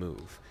Tyrion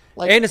move.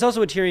 And it's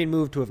also a Tyrion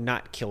move to have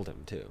not killed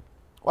him, too.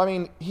 Well, I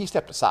mean, he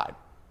stepped aside.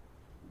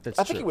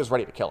 I think he was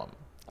ready to kill him.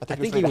 I think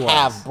he was ready to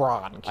have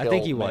Bronn kill I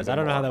think he was. Mandon I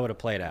don't know how Moore. that would have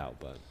played out,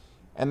 but...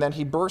 And then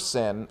he bursts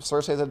in.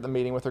 Cersei's at the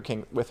meeting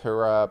with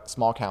her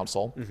small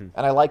council. And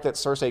I like that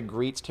Cersei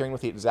greets Tyrion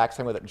with the exact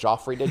same way that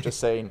Joffrey did, just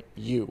saying,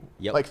 you.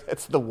 Yep. Like,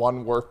 it's the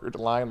one word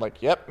line,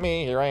 like, yep,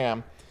 me, here I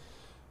am.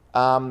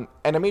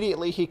 And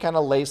immediately he kind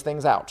of lays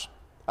things out.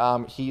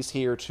 He's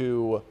here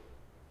to,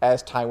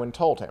 as Tywin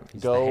told him,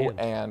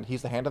 and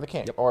he's the Hand of the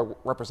King, or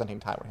representing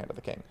Tywin, Hand of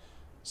the King.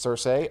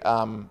 Cersei,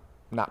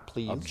 not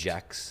pleased.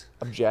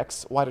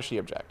 Objects. Why does she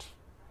object?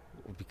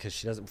 Because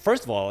she doesn't,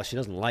 first of all, she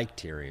doesn't like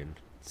Tyrion.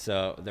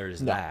 So there's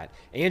that.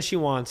 And she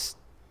wants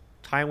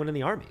Tywin in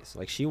the armies.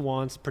 Like, she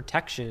wants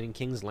protection in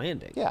King's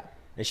Landing. Yeah.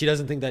 And she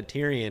doesn't think that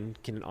Tyrion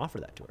can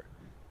offer that to her.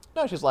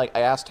 No, she's like,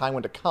 I asked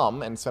Tywin to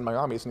come and send my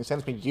armies, and he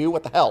sends me you?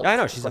 What the hell? I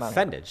know, she's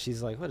offended.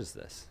 She's like, what is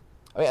this?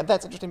 I mean,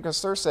 that's interesting because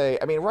Cersei,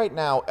 I mean, right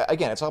now,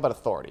 again, it's all about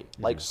authority.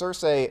 Like,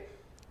 Cersei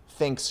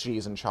thinks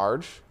she's in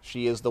charge.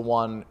 She is the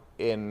one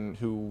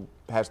who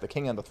has the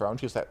king on the throne.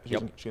 She's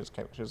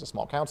a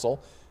small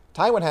council.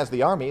 Tywin has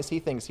the armies. He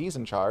thinks he's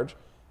in charge.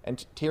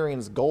 And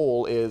Tyrion's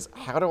goal is,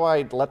 how do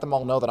I let them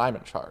all know that I'm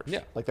in charge?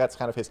 Yeah. Like, that's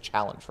kind of his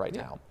challenge right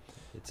now.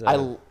 It's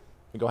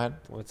Go ahead.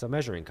 Well, it's a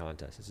measuring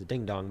contest. It's a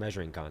ding-dong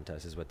measuring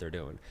contest is what they're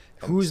doing.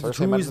 And Who's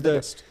Cersei might be the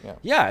biggest,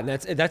 Yeah, and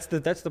that's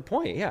the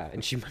point. Yeah,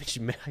 and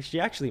she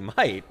actually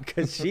might,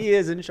 because she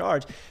is in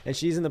charge and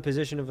she's in the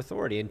position of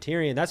authority. And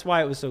Tyrion, that's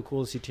why it was so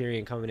cool to see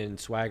Tyrion coming in and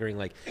swaggering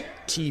like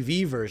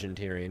TV version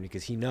Tyrion,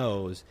 because he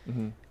knows,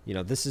 you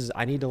know,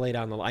 I need to lay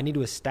down I need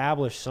to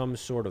establish some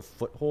sort of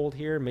foothold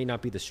here. It may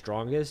not be the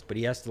strongest, but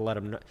he has to let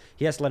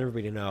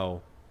everybody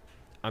know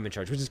I'm in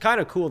charge, which is kind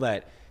of cool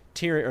that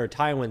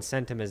Tywin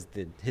sent him as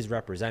his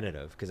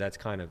representative, because that's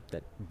kind of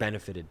that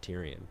benefited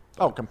Tyrion.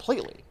 Oh,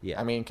 completely. Yeah.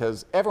 I mean,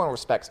 because everyone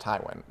respects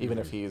Tywin, even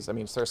if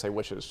Cersei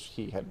wishes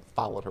he had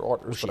followed her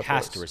orders. Well, she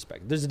has to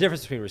respect. There's a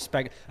difference between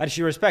respect.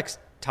 She respects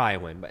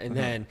Tywin, and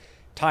then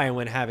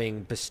Tywin,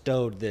 having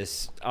bestowed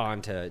this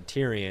onto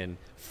Tyrion,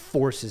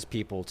 forces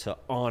people to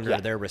honor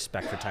their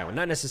respect for Tywin.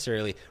 Not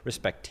necessarily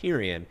respect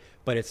Tyrion,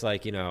 but it's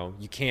like, you know,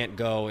 you can't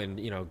go and,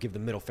 you know, give the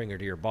middle finger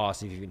to your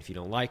boss even if you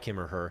don't like him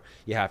or her.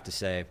 You have to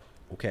say,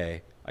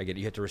 okay, I get it.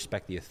 You have to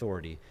respect the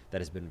authority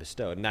that has been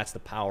bestowed. And that's the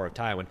power of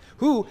Tywin,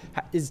 who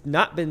has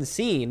not been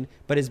seen,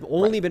 but has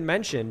only been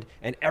mentioned.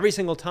 And every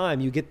single time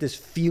you get this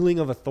feeling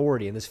of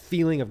authority and this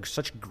feeling of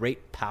such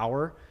great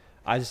power.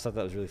 I just thought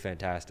that was really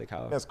fantastic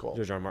how That's cool.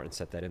 George R. R. Martin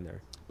set that in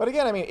there. But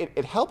again, I mean,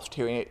 it helps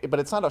Tyrion, but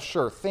it's not a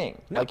sure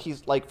thing. No.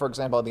 Like, for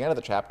example, at the end of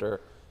the chapter,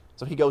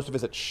 so he goes to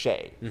visit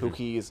Shae, who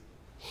he's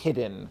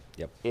hidden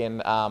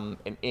in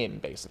an inn,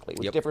 basically.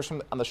 Which differs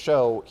from, on the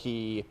show,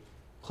 he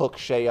hook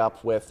Shae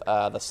up with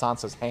the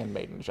Sansa's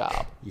handmaiden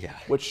job. Yeah.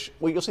 Which,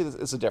 well, you'll see this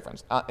is a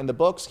difference. In the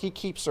books, he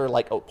keeps her,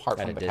 like, apart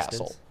from the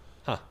castle.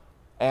 Huh.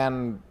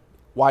 And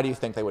why do you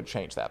think they would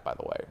change that, by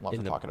the way, while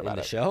we're talking about it?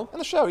 In the show? In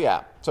the show,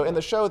 yeah. So in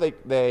the show,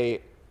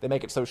 they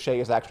make it so Shae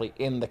is actually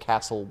in the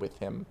castle with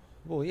him.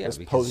 Well, yeah,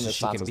 because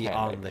she can be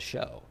on the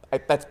show. I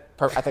think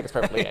it's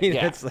perfectly it,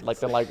 yeah. Like,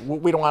 they're like,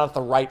 we don't want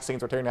the right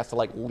scenes where Tyrion has to,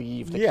 like,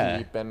 leave the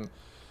keep and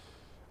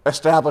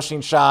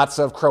establishing shots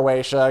of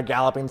Croatia,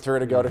 galloping through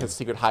to go to his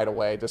secret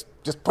hideaway. Just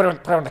put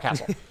him in the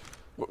castle.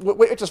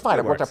 Which is fine.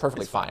 It worked out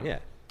perfectly fine. Yeah.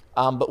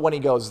 But when he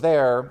goes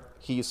there,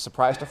 he's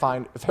surprised to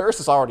find Varys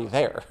is already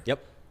there.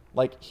 Yep.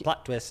 Like,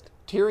 plot twist.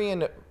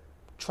 Tyrion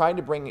tried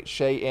to bring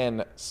Shae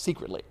in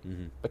secretly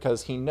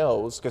because he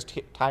knows, because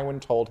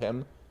Tywin told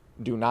him,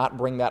 do not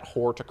bring that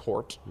whore to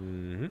court.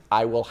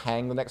 I will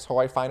hang the next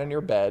whore I find on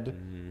your bed.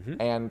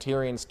 And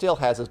Tyrion still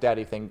has his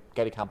daddy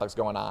complex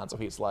going on, so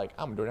he's like,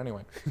 I'm going to do it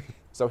anyway.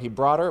 So he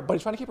brought her, but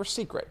he's trying to keep her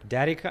secret.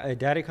 Daddy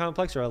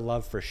complex or a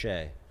love for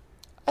Shae?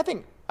 I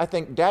think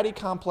daddy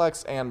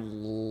complex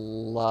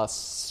and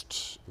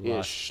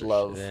lust-ish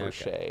love for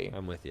Shae.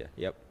 I'm with you.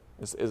 Yep.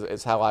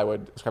 Is how I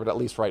would describe it, at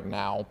least right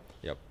now.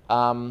 Yep.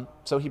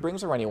 So he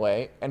brings her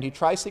anyway, and he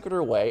tries to secret her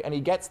away, and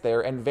he gets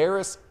there, and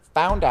Varys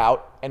found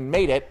out and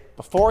made it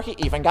before he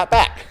even got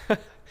back.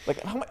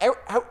 Like,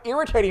 how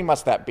irritating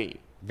must that be?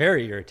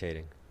 Very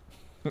irritating.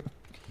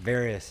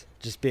 Varys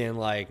just being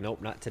like,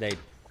 nope, not today.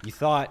 You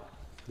thought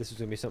this was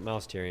going to be something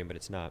else, Tyrion, but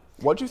it's not.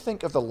 What do you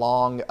think of the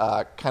long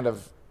kind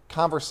of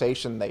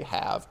conversation they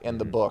have in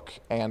the book?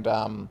 And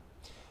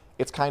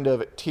it's kind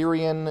of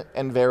Tyrion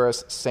and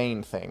Varys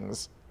saying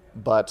things,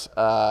 but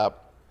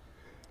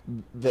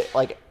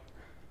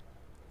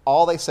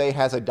all they say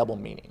has a double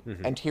meaning,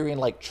 and Tyrion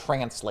like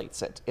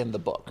translates it in the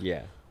book.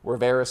 Yeah. Where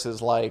Varys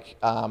is like,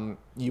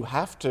 you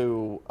have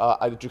to,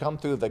 did you come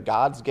through the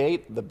God's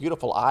Gate? The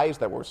beautiful eyes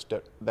that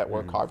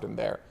were carved in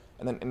there.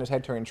 And then in his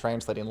head, Tyrion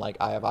translating like,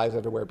 I have eyes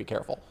everywhere, be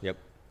careful. Yep.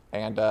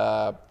 And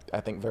I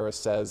think Varys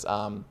says,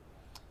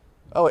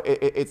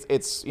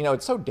 it's you know,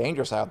 it's so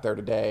dangerous out there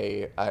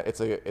today.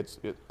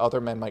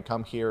 Other men might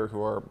come here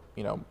who are,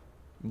 you know,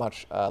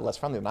 much less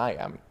friendly than I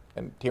am.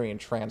 And Tyrion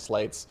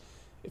translates,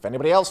 if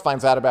anybody else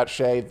finds out about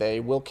Shae, they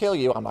will kill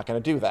you. I'm not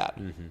going to do that.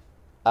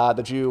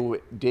 Did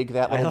you dig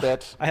that little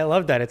bit? I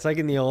love that. It's like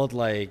in the old,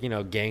 like, you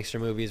know, gangster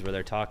movies where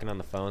they're talking on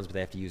the phones, but they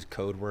have to use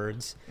code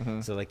words.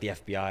 So, like, the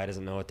FBI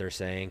doesn't know what they're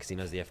saying because he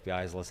knows the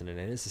FBI is listening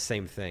in. It's the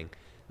same thing.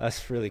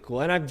 That's really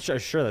cool. And I'm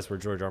sure that's where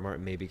George R. R.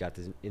 Martin maybe got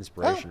this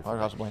inspiration from.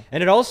 Possibly.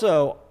 And it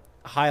also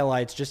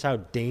highlights just how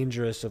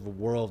dangerous of a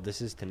world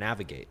this is to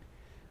navigate.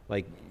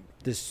 Like,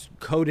 this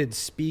coded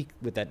speak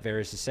with that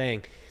Varys is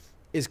saying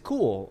is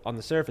cool on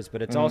the surface,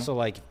 but it's also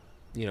like,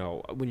 you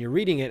know, when you're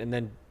reading it and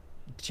then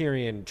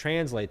Tyrion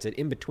translates it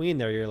in between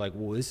there, you're like,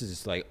 well, this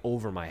is like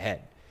over my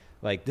head.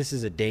 Like, this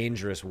is a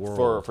dangerous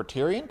world for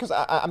Tyrion, because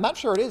I'm not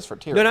sure it is for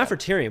Tyrion. No, not for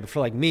Tyrion, but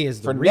for like me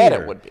as the reader. For Ned,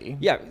 it would be.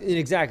 Yeah,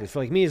 exactly. For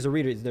like me as the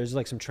reader, there's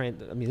like some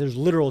there's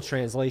literal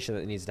translation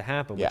that needs to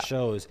happen, which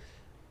shows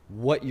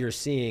what you're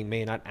seeing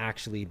may not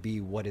actually be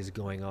what is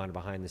going on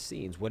behind the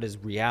scenes. What is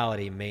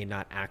reality may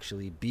not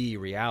actually be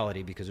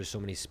reality because there's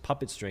so many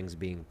puppet strings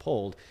being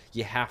pulled.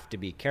 You have to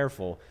be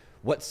careful.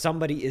 What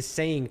somebody is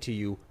saying to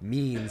you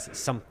means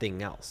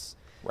something else.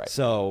 Right.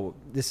 So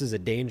this is a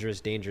dangerous,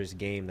 dangerous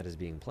game that is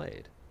being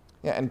played.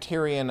 Yeah, and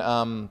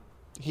Tyrion,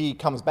 he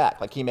comes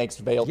back. Like, he makes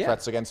veiled Yeah.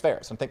 threats against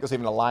Varys. And I think there's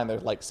even a line there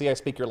like, see, I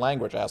speak your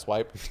language,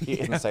 asswipe. He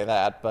didn't say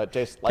that, but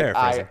just like,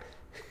 Paraphrasing.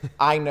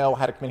 I know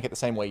how to communicate the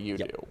same way you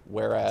do.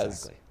 Whereas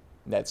exactly.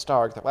 Ned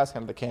Stark, the last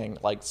hand of the king,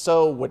 like,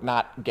 so would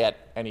not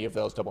get any of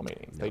those double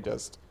meanings.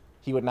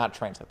 He would not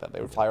translate that.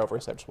 They would fly over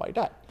his head, which is why he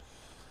died.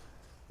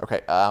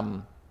 Okay,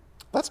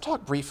 let's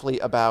talk briefly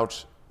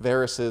about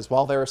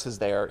while Varys is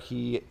there,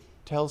 he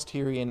tells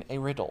Tyrion a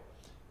riddle,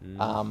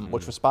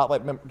 which was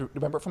spotlight. Do you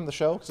remember it from the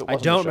show? 'Cause it I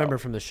wasn't don't the show. remember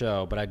from the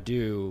show, but I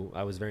do.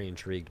 I was very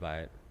intrigued by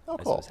it Oh,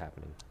 as cool. it was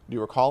happening. Do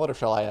you recall it, or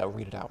shall I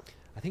read it out?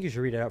 I think you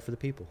should read it out for the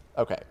people.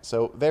 Okay,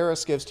 so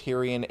Varys gives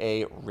Tyrion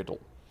a riddle,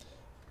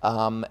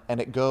 and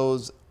it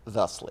goes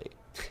thusly.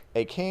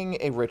 A king,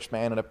 a rich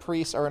man, and a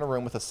priest are in a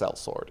room with a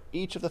sellsword.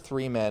 Each of the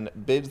three men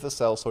bids the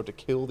sellsword to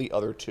kill the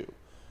other two.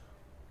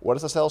 What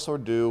does the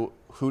sellsword do?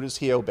 Who does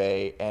he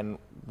obey? And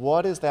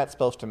what is that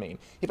supposed to mean?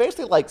 He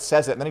basically like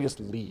says it and then he just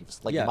leaves.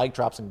 Like mic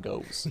drops and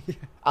goes.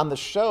 On the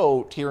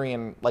show,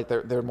 Tyrion, like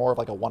they're more of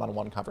like a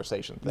one-on-one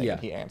conversation thing. Yeah.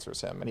 And he answers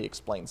him and he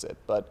explains it,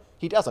 but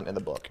he doesn't in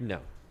the book. No.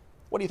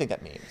 What do you think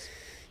that means?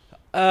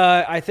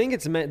 I think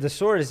it's meant. The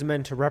sword is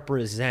meant to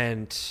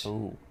represent,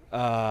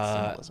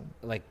 symbolism.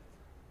 like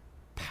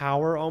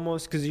power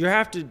almost, because you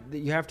have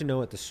to know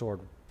what the sword,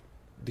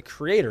 the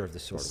creator of the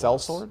sword,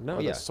 sellsword? No, Or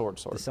the yeah, sword?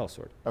 the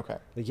sellsword. Okay.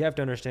 Like you have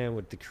to understand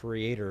what the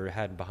creator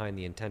had behind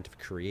the intent of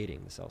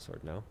creating the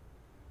sellsword. No.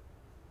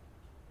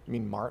 You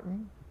mean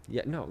Martin?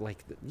 Yeah, no,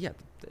 like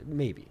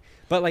maybe,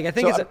 but like I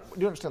think So, it's. do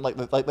you understand?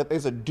 Like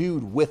there's a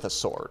dude with a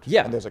sword.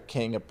 Yeah. And there's a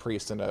king, a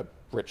priest, and a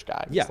rich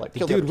guy. Yeah, It's like, the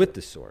kill dude other with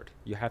the sword.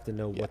 You have to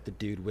know what the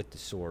dude with the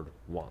sword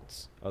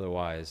wants.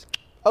 Otherwise,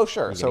 Oh,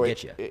 sure. he's So gonna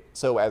get you.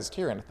 so as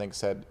Tyrion, I think,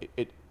 said,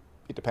 it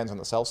depends on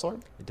the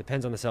sellsword. It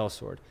depends on the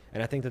sellsword,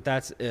 and I think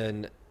that's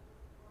a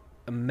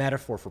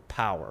metaphor for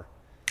power.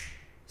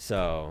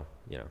 So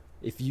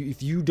if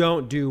you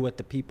don't do what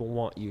the people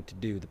want you to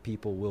do, the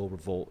people will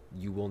revolt.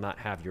 You will not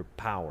have your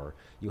power.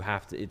 You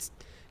have to. It's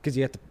because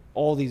you have to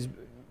all these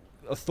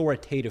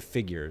authoritative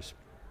figures.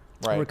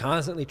 Right. We're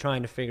constantly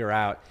trying to figure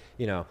out,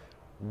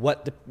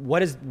 what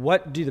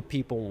do the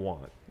people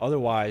want?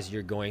 Otherwise,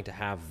 you're going to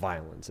have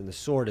violence, and the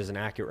sword is an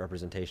accurate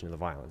representation of the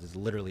violence. It's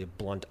literally a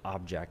blunt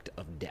object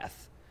of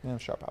death. Yeah,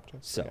 sharp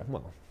object. So, yeah.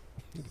 well,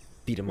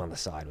 beat him on the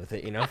side with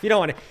it. If you don't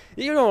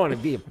want to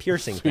be a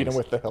piercing. Beat him things,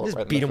 with the hilt Just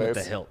right in beat the him with the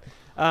face. hilt.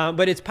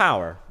 But it's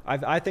power.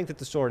 I think that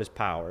the sword is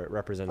power. It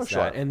represents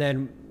sure. that, and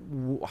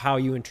then how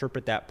you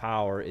interpret that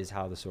power is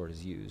how the sword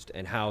is used,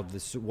 and how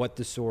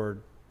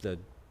the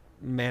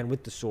man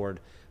with the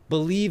sword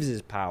believes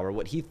is power,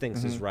 what he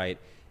thinks is right,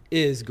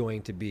 is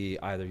going to be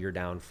either your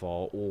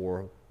downfall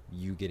or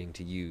you getting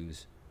to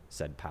use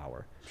said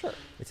power. Sure.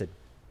 It's a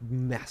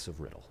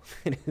massive riddle.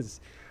 It is.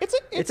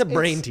 It's a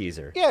brain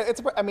teaser. Yeah,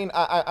 I mean,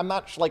 I'm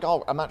not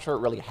I'm not sure it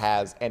really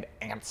has an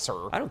answer.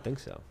 I don't think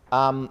so.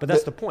 But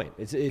that's the point.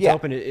 It's yeah.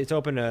 open. It's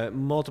open to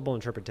multiple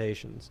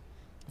interpretations.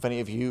 If any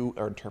of you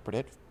are interpret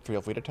it,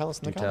 feel free to tell us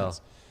in the Do comments.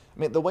 tell. I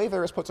mean, the way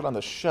Varys puts it on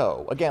the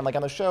show, again, like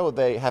on the show,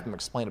 they have him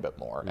explain a bit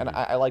more. And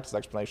I liked his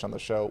explanation on the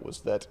show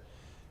was that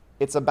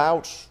it's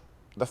about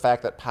the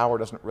fact that power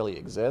doesn't really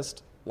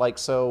exist. Like,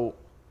 so,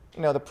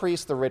 the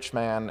priest, the rich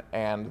man,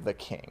 and the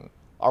king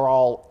are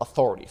all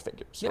authority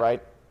figures,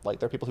 right? Like,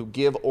 they're people who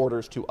give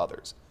orders to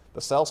others.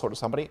 The sellsword is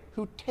somebody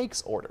who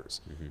takes orders.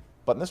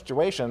 But in this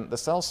situation, the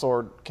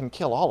sellsword can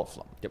kill all of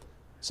them. Yep.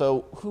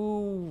 So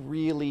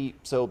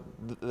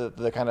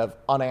the kind of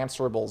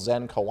unanswerable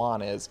Zen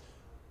koan is,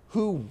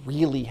 who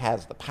really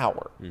has the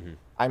power?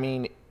 I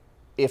mean,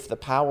 if the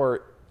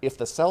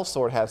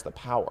sellsword has the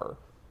power,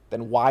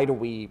 then why do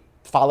we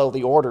follow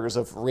the orders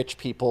of rich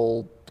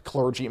people,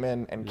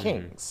 clergymen, and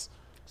kings?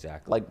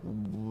 Exactly. Like,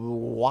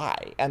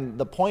 why? And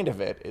the point of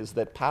it is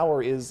that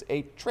power is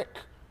a trick.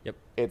 Yep.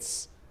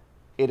 As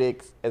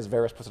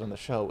Varys puts it on the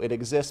show, it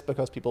exists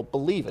because people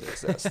believe it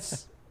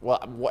exists. Well,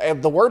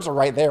 the words are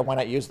right there. Why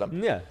not use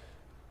them? Yeah.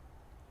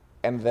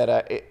 And that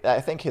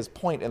I think his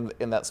point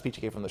in that speech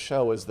he gave on the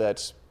show is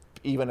that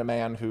even a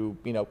man who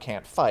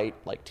can't fight,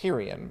 like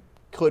Tyrion,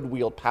 could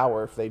wield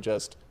power if they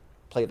just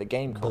play the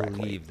game correctly.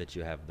 Believe that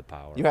you have the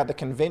power. You have to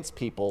convince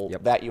people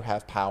that you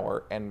have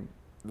power, and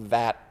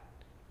that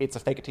it's a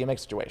fake it till you make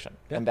situation,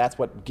 and that's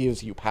what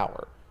gives you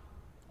power.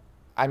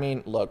 I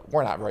mean, look,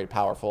 we're not very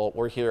powerful.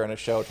 We're here in a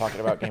show talking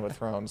about Game of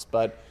Thrones,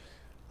 but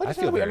I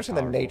feel we very understand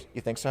the powerful. nature.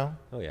 You think so?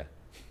 Oh yeah,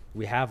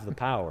 we have the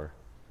power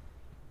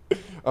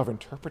of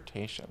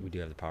interpretation. We do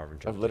have the power of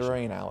interpretation. Of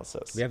literary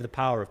analysis. We have the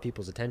power of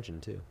people's attention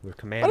too. We're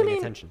commanding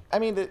attention. I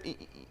mean,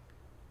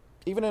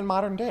 even in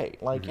modern day,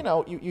 like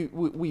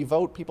we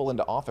vote people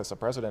into office, a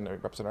president or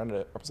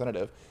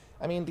representative.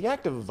 I mean, the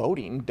act of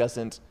voting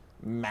doesn't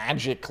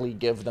magically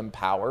give them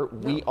power. No.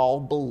 We all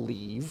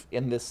believe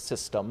in this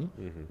system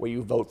where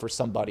you vote for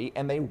somebody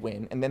and they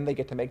win, and then they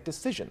get to make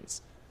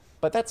decisions.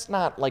 But that's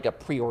not like a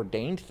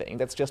preordained thing.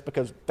 That's just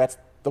because that's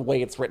the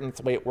way it's written, it's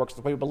the way it works,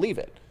 the way we believe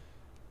it.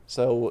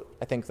 So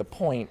I think the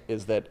point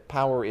is that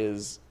power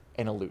is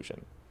an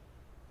illusion.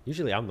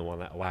 Usually I'm the one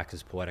that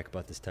waxes poetic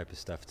about this type of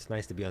stuff. It's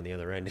nice to be on the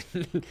other end.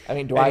 I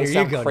mean, do And I here you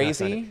sound go,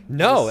 crazy?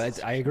 No,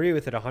 I agree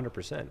with it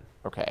 100%.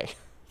 Okay.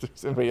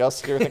 Does anybody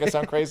else here think I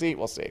sound crazy?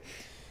 We'll see.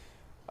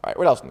 All right,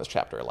 what else in this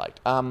chapter I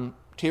liked?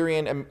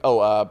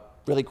 Tyrion,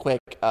 really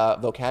quick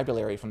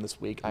vocabulary from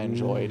this week I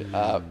enjoyed.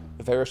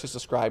 Varys is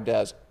described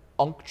as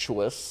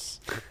unctuous,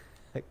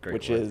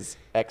 which is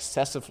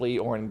excessively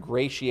or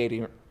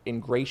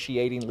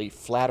ingratiatingly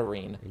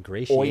flattering,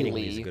 Ingratiatingly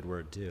oily. is a good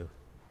word, too.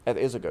 That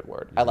is a good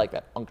word. I like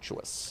that.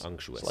 Unctuous.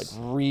 Unctuous. So,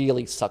 like,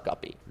 really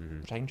suck-uppy,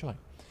 which I enjoy.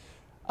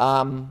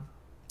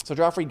 So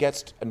Joffrey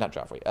gets, not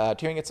Joffrey,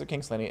 Tyrion gets to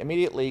King's Landing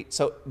immediately,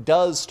 so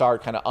does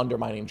start kind of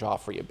undermining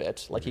Joffrey a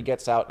bit. Like, he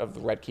gets out of the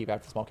Red Keep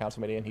after the small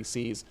council meeting, and he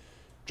sees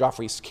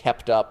Joffrey's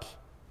kept up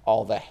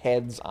all the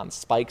heads on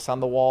spikes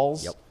on the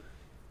walls. Yep.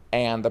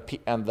 And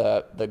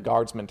the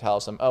guardsman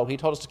tells him, oh, he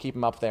told us to keep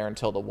him up there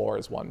until the war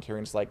is won.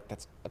 Tyrion's like,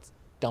 that's a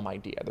dumb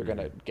idea. They're going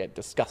to get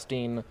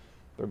disgusting.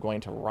 They're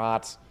going to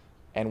rot.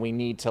 And we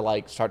need to,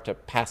 like, start to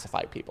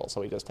pacify people.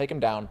 So he just take him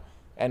down.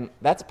 And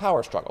that's a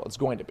power struggle. It's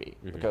going to be.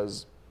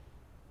 Because,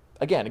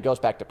 again, it goes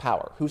back to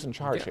power. Who's in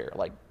charge here?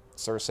 Like,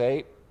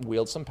 Cersei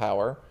wields some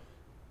power.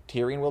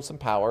 Tyrion wields some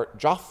power.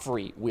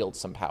 Joffrey wields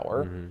some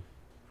power.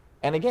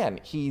 And again,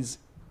 he's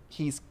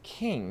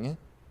king.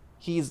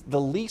 He's the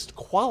least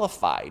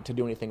qualified to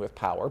do anything with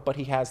power, but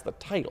he has the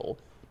title.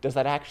 Does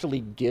that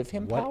actually give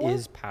him power? What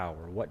is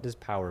power? What does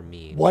power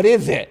mean? What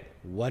is it?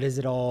 What does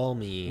it all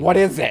mean? What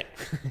is it?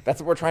 That's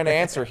what we're trying to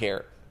answer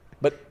here.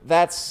 But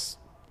that's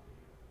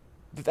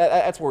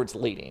where it's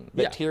leading.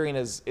 That Tyrion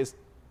is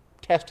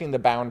testing the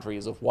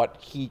boundaries of what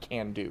he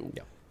can do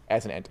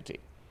as an entity.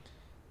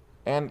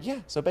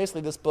 And so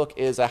basically this book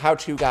is a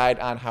how-to guide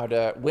on how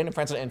to win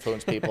friends and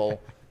influence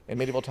people in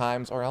medieval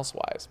times or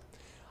elsewise.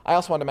 I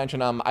also wanted to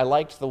mention, I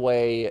liked the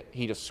way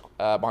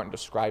Martin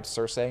described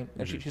Cersei.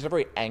 And she's a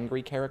very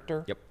angry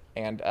character. Yep.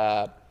 And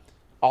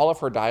all of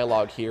her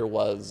dialogue here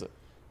was,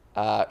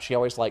 she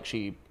always like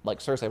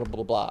Cersei, blah,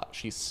 blah, blah.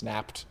 She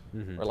snapped,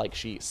 or like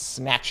she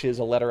snatches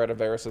a letter out of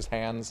Varys'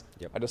 hands.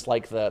 Yep. I just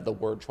like the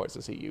word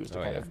choices he used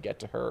to kind of get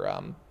to her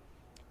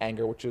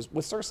anger, which is,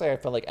 with Cersei, I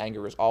feel like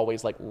anger is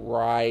always like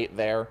right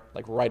there,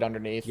 like right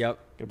underneath. Yep.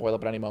 Could boil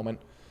up at any moment.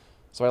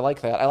 So I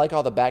like that. I like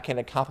all the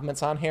backhanded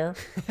compliments on here.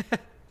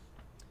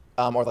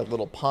 Or like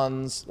little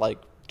puns, like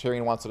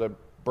Tyrion wants to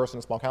burst in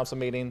a small council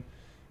meeting,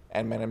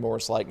 and Man and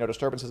Moore's like, no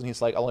disturbances, and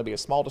he's like, I'll only be a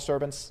small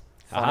disturbance.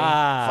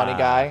 Funny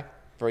guy,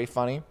 very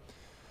funny.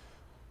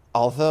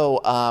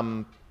 Although,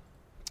 so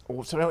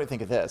what do you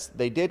think of this?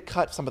 They did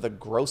cut some of the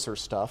grosser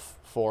stuff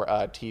for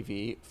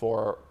TV.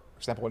 For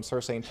example, when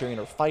Cersei and Tyrion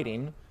are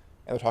fighting,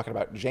 and they're talking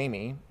about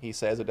Jaime, he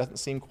says, it doesn't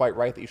seem quite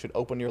right that you should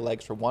open your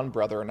legs for one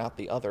brother and not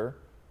the other.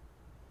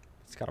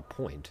 It's got a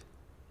point.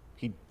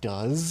 He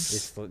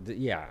does?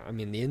 I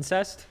mean, the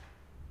incest?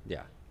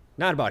 Yeah.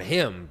 Not about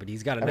him, but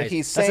he's got a nice...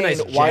 He's saying,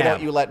 a nice why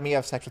don't you let me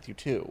have sex with you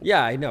too?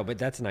 Yeah, I know, but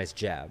that's a nice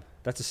jab.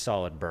 That's a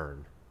solid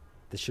burn.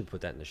 They should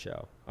put that in the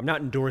show. I'm not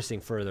endorsing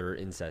further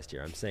incest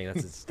here. I'm saying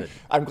that's...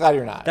 I'm glad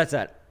you're not. That's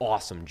that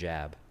awesome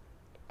jab.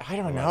 I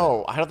don't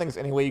know. I don't think there's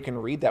any way you can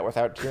read that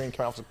without Tyrion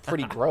coming off as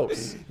pretty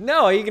gross.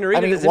 No, you can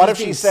read it as what if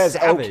she says,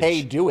 savage.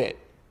 okay, do it?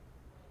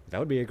 That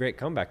would be a great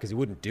comeback because he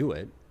wouldn't do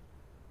it.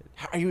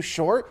 Are you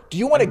sure? Do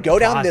you want to go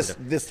down this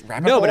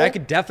rabbit hole? No, but I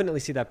could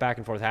definitely see that back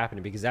and forth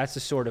happening because that's the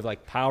sort of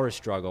like power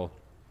struggle,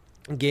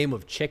 game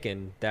of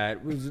chicken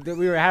that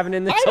we were having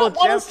in this whole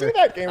chapter. I don't want to see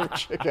that game of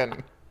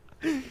chicken.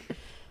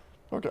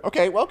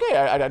 Okay.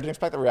 I didn't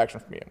expect the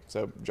reaction from you.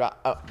 So,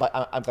 but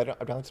I'm glad you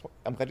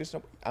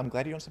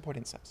don't support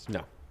incest.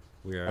 No,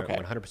 we are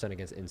 100%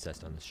 against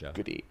incest on this show.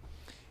 Goody.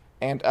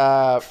 And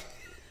 100%.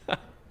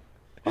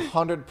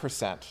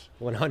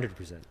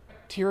 100%.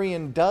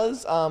 Tyrion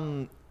does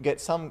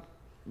get some.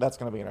 That's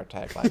going to be in our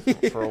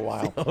tagline for a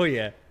while. Oh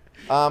yeah.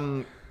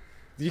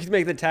 You can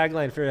make the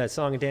tagline for that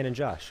song of Dan and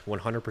Josh.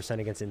 100%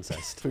 against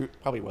incest.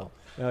 Probably will.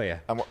 Oh yeah.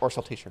 Or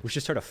sell T-shirts. We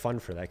should start a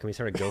fund for that. Can we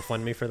start a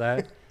GoFundMe for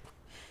that?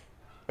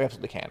 We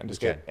absolutely can, and just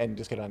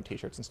get it on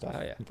T-shirts and stuff.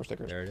 Oh yeah. And for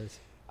stickers. There it is.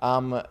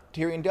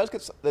 Tyrion does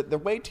get the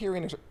way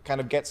Tyrion kind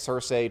of gets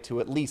Cersei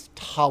to at least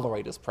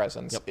tolerate his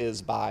presence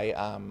is by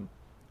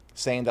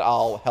saying that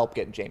I'll help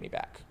get Jaime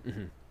back.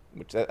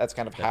 Which that's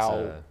kind of how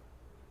a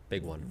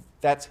big one.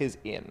 That's his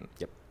in.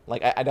 Yep.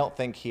 Like I don't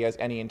think he has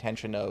any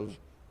intention of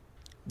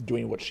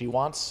doing what she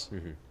wants,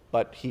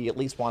 but he at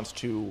least wants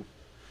to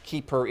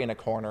keep her in a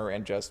corner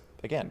and just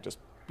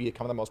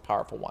become the most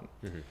powerful one.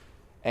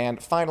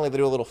 And finally, they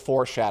do a little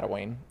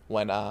foreshadowing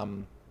when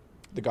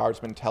the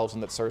guardsman tells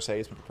him that Cersei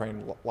has been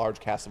preparing large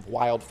casts of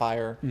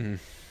wildfire.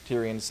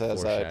 Tyrion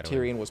says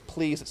Tyrion was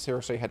pleased that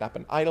Cersei had not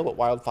been idle, but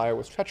wildfire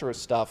was treacherous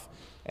stuff,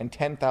 and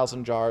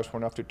 10,000 jars were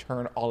enough to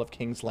turn all of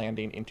King's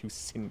Landing into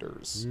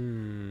cinders.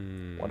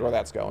 Wonder where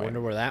that's going.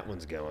 Wonder where that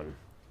one's going.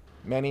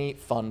 Many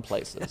fun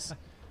places.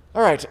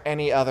 All right,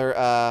 any other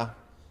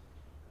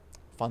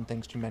fun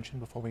things to mention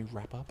before we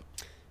wrap up?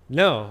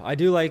 No, I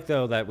do like,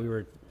 though, that we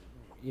were,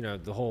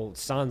 the whole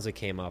Sansa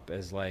came up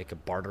as like a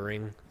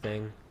bartering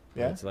thing.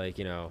 Yeah. It's like,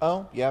 you know.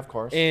 Oh, yeah, of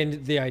course.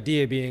 And the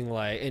idea being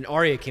like, and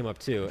Arya came up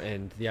too.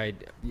 And the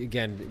idea,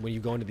 again, when you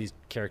go into these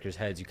characters'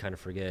 heads, you kind of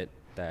forget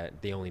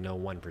that they only know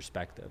one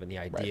perspective. And the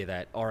idea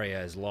that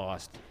Arya is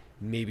lost,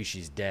 maybe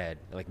she's dead.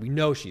 Like, we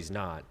know she's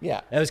not.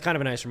 Yeah. That was kind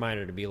of a nice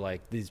reminder to be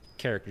like, these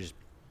characters,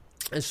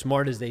 as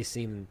smart as they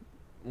seem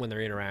when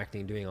they're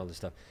interacting, doing all this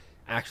stuff,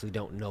 actually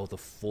don't know the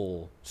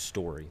full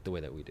story the way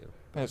that we do.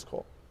 That is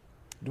cool.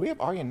 Do we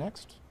have Arya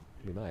next?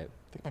 We might.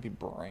 I think it might be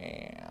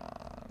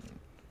Bran.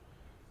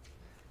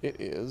 It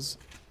is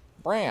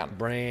Bran.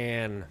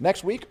 Bran.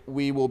 Next week,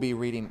 we will be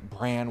reading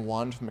Bran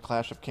 1 from the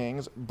Clash of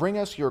Kings. Bring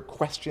us your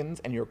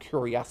questions and your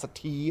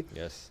curiosity.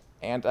 Yes.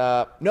 And,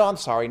 no, I'm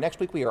sorry.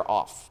 Next week we are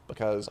off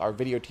because our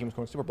video team is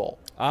going to Super Bowl.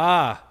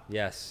 Ah,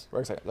 yes.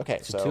 We're excited. Okay,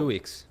 so 2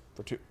 weeks.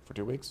 For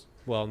 2 weeks?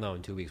 Well, no,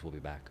 in 2 weeks we'll be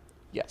back.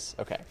 Yes,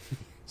 okay.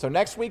 So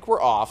next week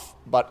we're off,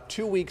 but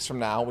 2 weeks from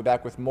now we'll be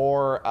back with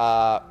more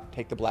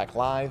Take the Black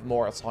Live,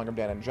 more A Song of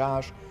Dan and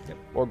Josh,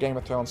 more Game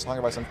of Thrones, Song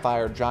of Ice and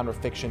Fire, genre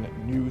fiction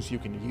news you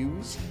can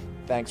use.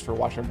 Thanks for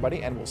watching,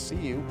 everybody, and we'll see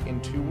you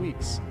in 2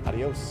 weeks.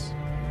 Adios.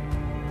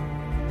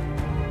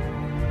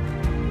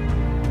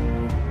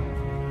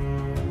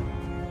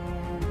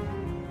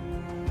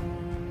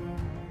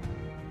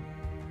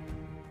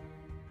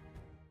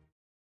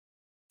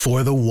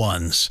 For the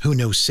ones who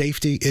know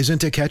safety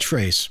isn't a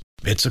catchphrase,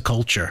 it's a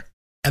culture.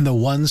 And the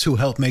ones who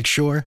help make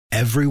sure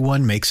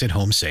everyone makes it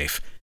home safe.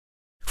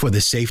 For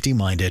the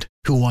safety-minded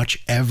who watch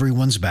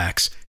everyone's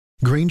backs,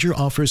 Grainger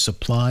offers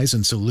supplies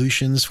and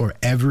solutions for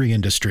every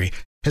industry,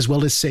 as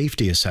well as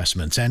safety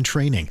assessments and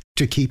training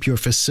to keep your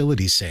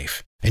facilities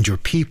safe and your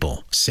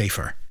people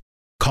safer.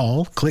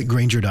 Call, click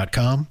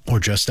Grainger.com, or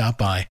just stop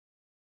by.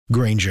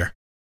 Grainger,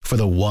 for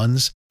the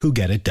ones who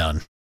get it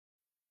done.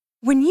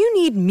 When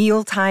you need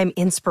mealtime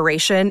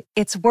inspiration,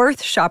 it's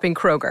worth shopping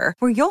Kroger,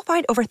 where you'll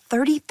find over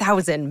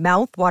 30,000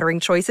 mouth-watering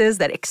choices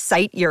that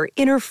excite your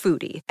inner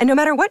foodie. And no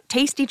matter what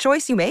tasty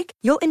choice you make,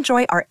 you'll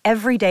enjoy our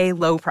everyday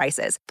low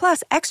prices,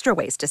 plus extra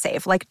ways to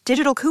save, like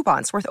digital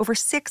coupons worth over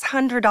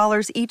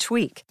 $600 each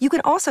week. You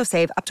can also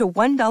save up to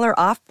 $1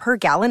 off per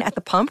gallon at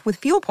the pump with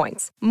fuel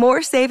points.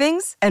 More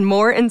savings and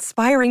more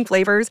inspiring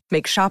flavors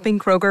make shopping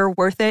Kroger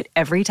worth it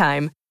every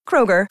time.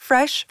 Kroger,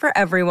 fresh for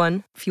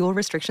everyone. Fuel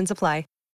restrictions apply.